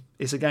to me.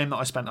 It's a game that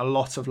I spent a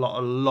lot of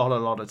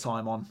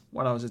time on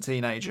when I was a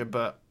teenager,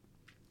 but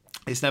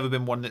it's never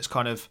been one that's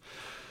kind of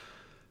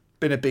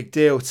been a big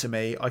deal to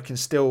me. I can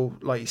still,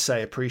 like you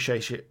say,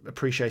 appreciate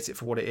it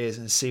for what it is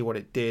and see what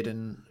it did,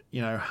 and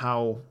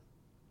how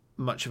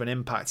much of an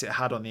impact it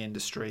had on the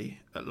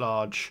industry at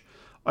large.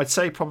 I'd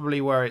say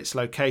probably where it's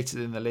located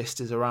in the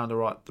list is around the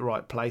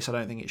right place. I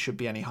don't think it should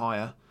be any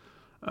higher.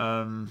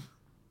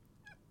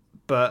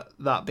 But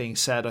that being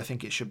said, I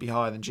think it should be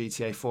higher than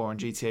GTA 4, and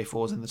GTA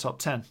 4 is in the top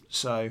 10.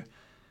 So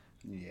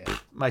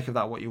make of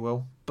that what you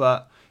will.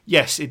 But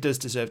yes, it does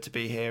deserve to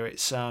be here.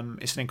 It's an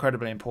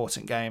incredibly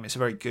important game. It's a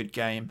very good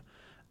game,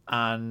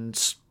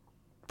 and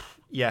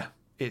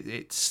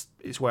it's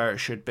where it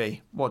should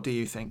be. What do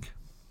you think?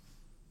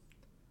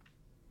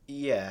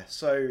 Yeah,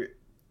 so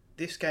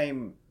this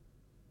game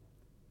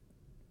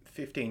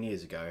 15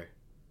 years ago,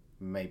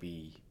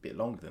 maybe a bit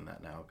longer than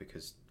that now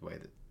because the way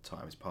that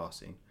time is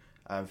passing,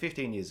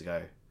 15 years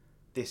ago,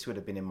 this would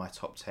have been in my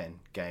top 10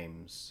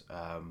 games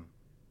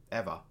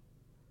ever.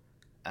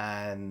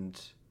 And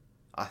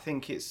I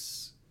think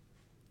it's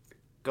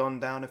gone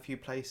down a few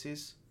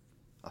places.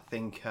 I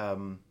think,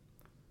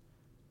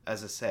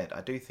 as I said, I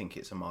do think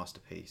it's a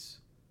masterpiece.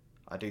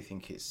 I do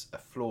think it's a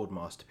flawed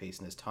masterpiece,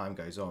 and as time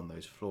goes on,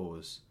 those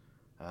flaws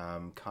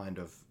kind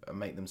of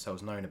make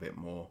themselves known a bit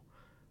more.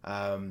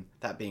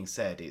 That being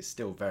said, it's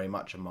still very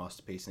much a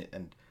masterpiece,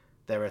 and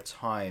there are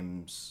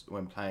times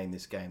when playing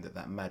this game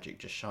that magic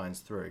just shines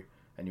through,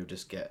 and you'll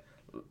just get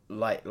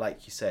like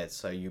you said.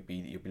 So you'll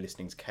be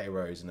listening to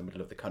K-Rose in the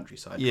middle of the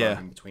countryside,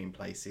 driving between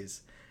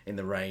places in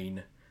the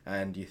rain,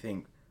 and you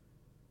think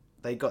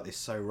they got this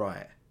so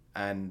right,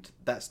 and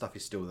that stuff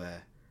is still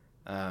there.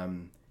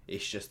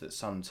 It's just that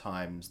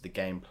sometimes the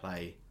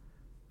gameplay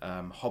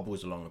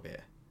hobbles along a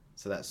bit.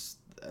 So that's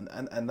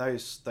and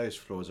those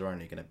flaws are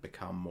only going to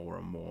become more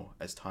and more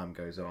as time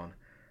goes on.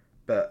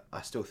 But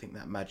I still think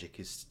that magic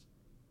is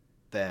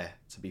there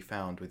to be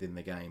found within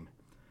the game.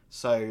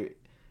 So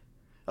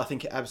I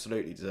think it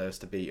absolutely deserves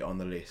to be on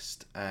the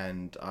list,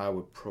 and I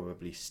would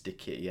probably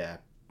stick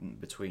it,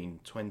 between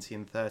 20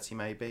 and 30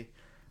 maybe,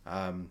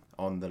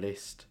 on the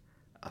list.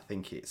 I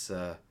think it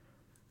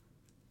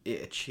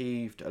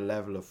achieved a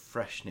level of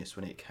freshness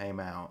when it came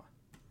out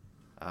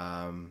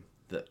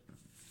that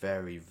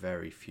very,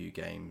 very few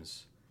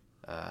games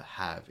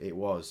have. It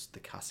was the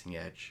cutting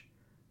edge,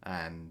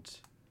 and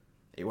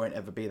it won't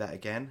ever be that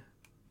again,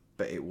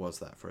 but it was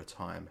that for a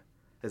time.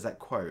 There's that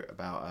quote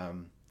about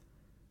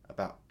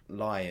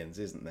lions,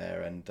 isn't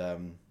there?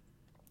 And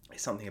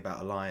it's something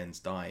about a lion's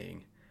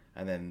dying,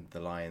 and then the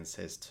lion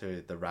says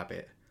to the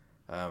rabbit,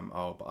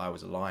 "Oh, but I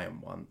was a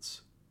lion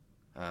once."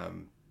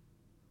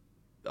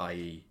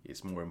 I.e.,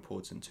 it's more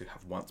important to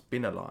have once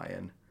been a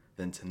lion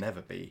than to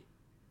never be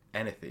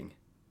anything.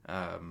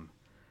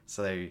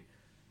 So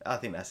I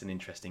think that's an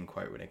interesting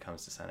quote when it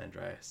comes to San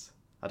Andreas.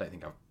 I don't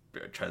think I've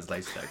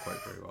translated that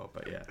quote very well,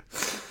 but yeah.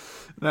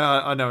 No,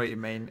 I know what you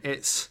mean.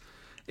 It's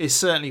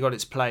certainly got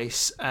its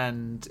place,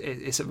 and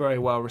it's a very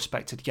well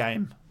respected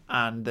game,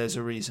 and there's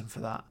a reason for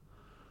that.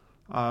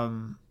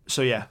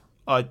 So yeah,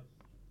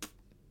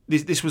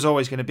 this was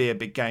always going to be a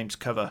big game to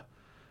cover,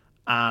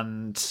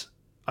 and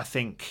I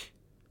think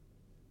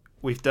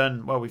we've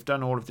done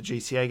all of the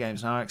GTA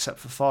games now except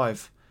for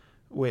 5,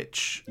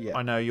 which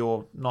I know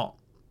you're not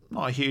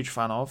a huge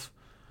fan of.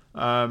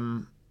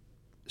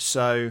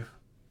 So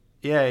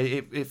yeah,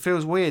 it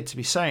feels weird to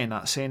be saying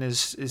that, seeing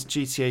as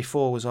GTA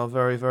 4 was our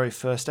very, very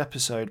first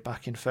episode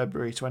back in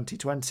February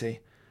 2020.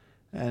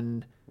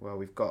 And well,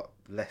 we've got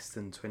less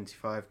than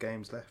 25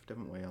 games left,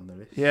 haven't we, on the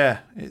list? Yeah,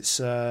 it's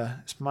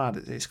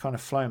mad. It's kind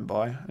of flown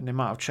by, and the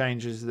amount of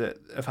changes that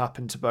have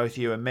happened to both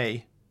you and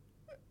me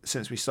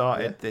since we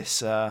started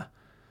this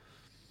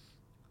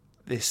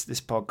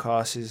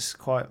podcast is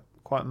quite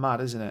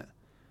mad, isn't it?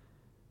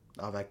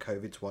 I've had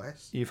COVID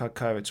twice. You've had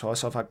COVID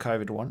twice. I've had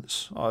COVID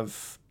once.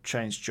 I've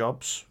changed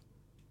jobs.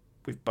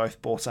 We've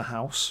both bought a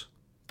house.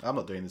 I'm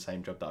not doing the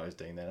same job that I was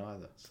doing then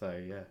either. So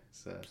yeah,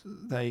 it's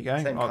there you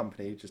go. Same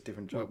company, just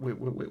different job.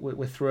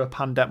 We're through a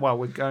pandemic. Well,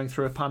 we're going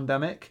through a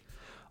pandemic.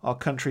 Our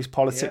country's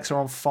politics are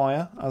on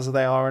fire, as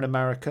they are in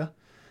America.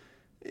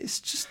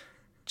 It's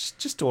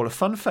just all a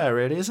fun fair,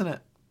 really, isn't it?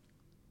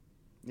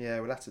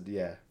 Yeah, we'll have to.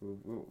 Yeah,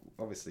 we'll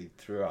obviously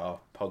through our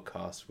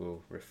podcast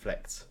we'll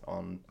reflect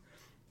on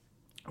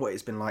what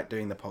it's been like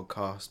doing the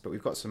podcast. But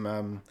we've got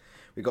some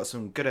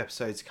good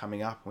episodes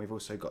coming up, and we've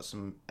also got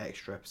some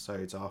extra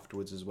episodes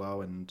afterwards as well.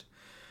 And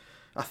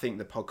I think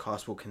the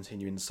podcast will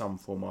continue in some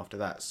form after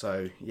that.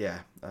 So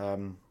yeah,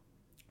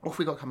 what have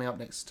we got coming up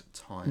next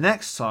time?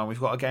 Next time we've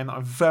got a game that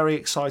I'm very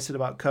excited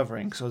about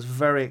covering, because I was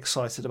very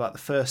excited about the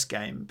first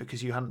game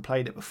because you hadn't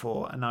played it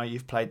before, and now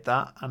you've played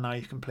that, and now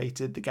you've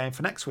completed the game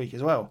for next week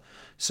as well.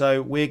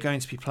 So we're going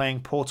to be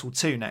playing Portal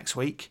 2 next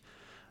week,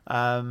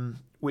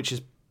 which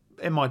is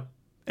in my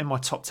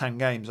top 10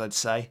 games, I'd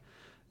say.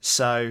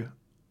 So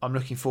I'm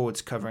looking forward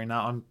to covering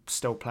that. I'm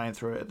still playing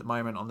through it at the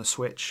moment on the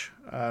Switch,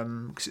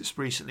 because it's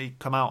recently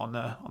come out on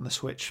the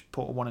Switch,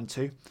 Portal 1 and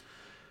 2.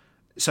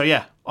 So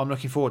yeah, I'm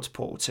looking forward to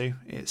Portal 2.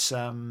 It's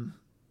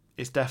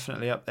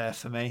definitely up there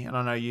for me, and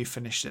I know you've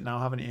finished it now,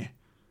 haven't you?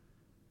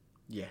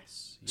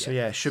 Yes. So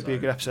yeah, it should be a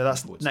good episode.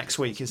 That's next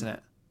week, isn't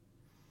it?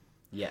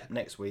 Yeah,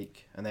 next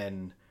week, and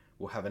then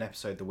we'll have an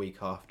episode the week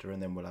after,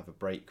 and then we'll have a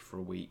break for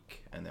a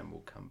week, and then we'll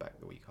come back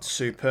the week after.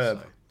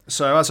 Superb.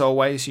 So as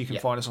always, you can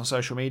find us on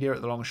social media at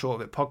The Long and Short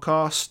of It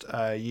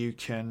Podcast. You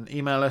can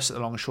email us at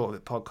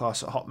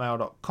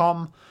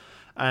thelongandshortofitpodcast@hotmail.com.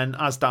 And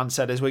as Dan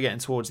said, as we're getting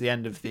towards the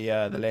end of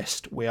the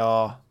list, we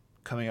are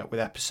coming up with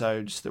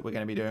episodes that we're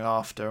going to be doing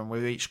after, and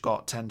we've each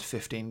got 10 to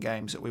 15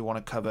 games that we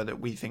want to cover that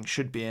we think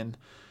should be in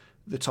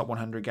the top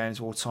 100 games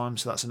of all time.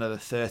 So that's another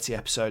 30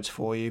 episodes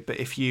for you.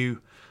 But if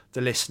you, the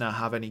listener,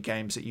 have any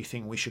games that you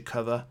think we should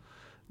cover,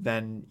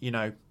 then,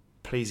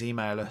 please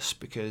email us,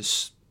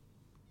 because,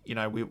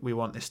 we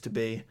want this to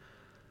be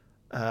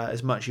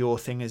as much your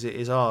thing as it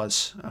is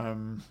ours.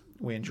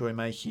 We enjoy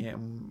making it,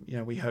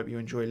 and, we hope you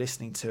enjoy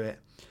listening to it.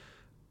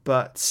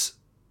 But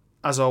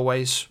as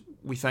always,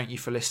 we thank you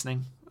for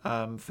listening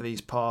for these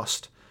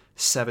past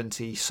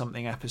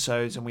 70-something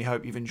episodes, and we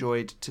hope you've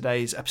enjoyed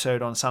today's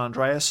episode on San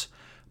Andreas.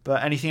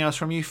 But anything else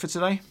from you for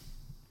today?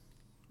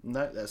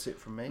 No, that's it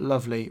from me.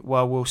 Lovely.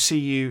 Well, we'll see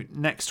you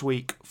next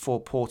week for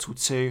Portal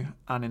 2,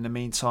 and in the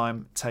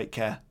meantime, take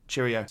care.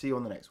 Cheerio. See you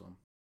on the next one.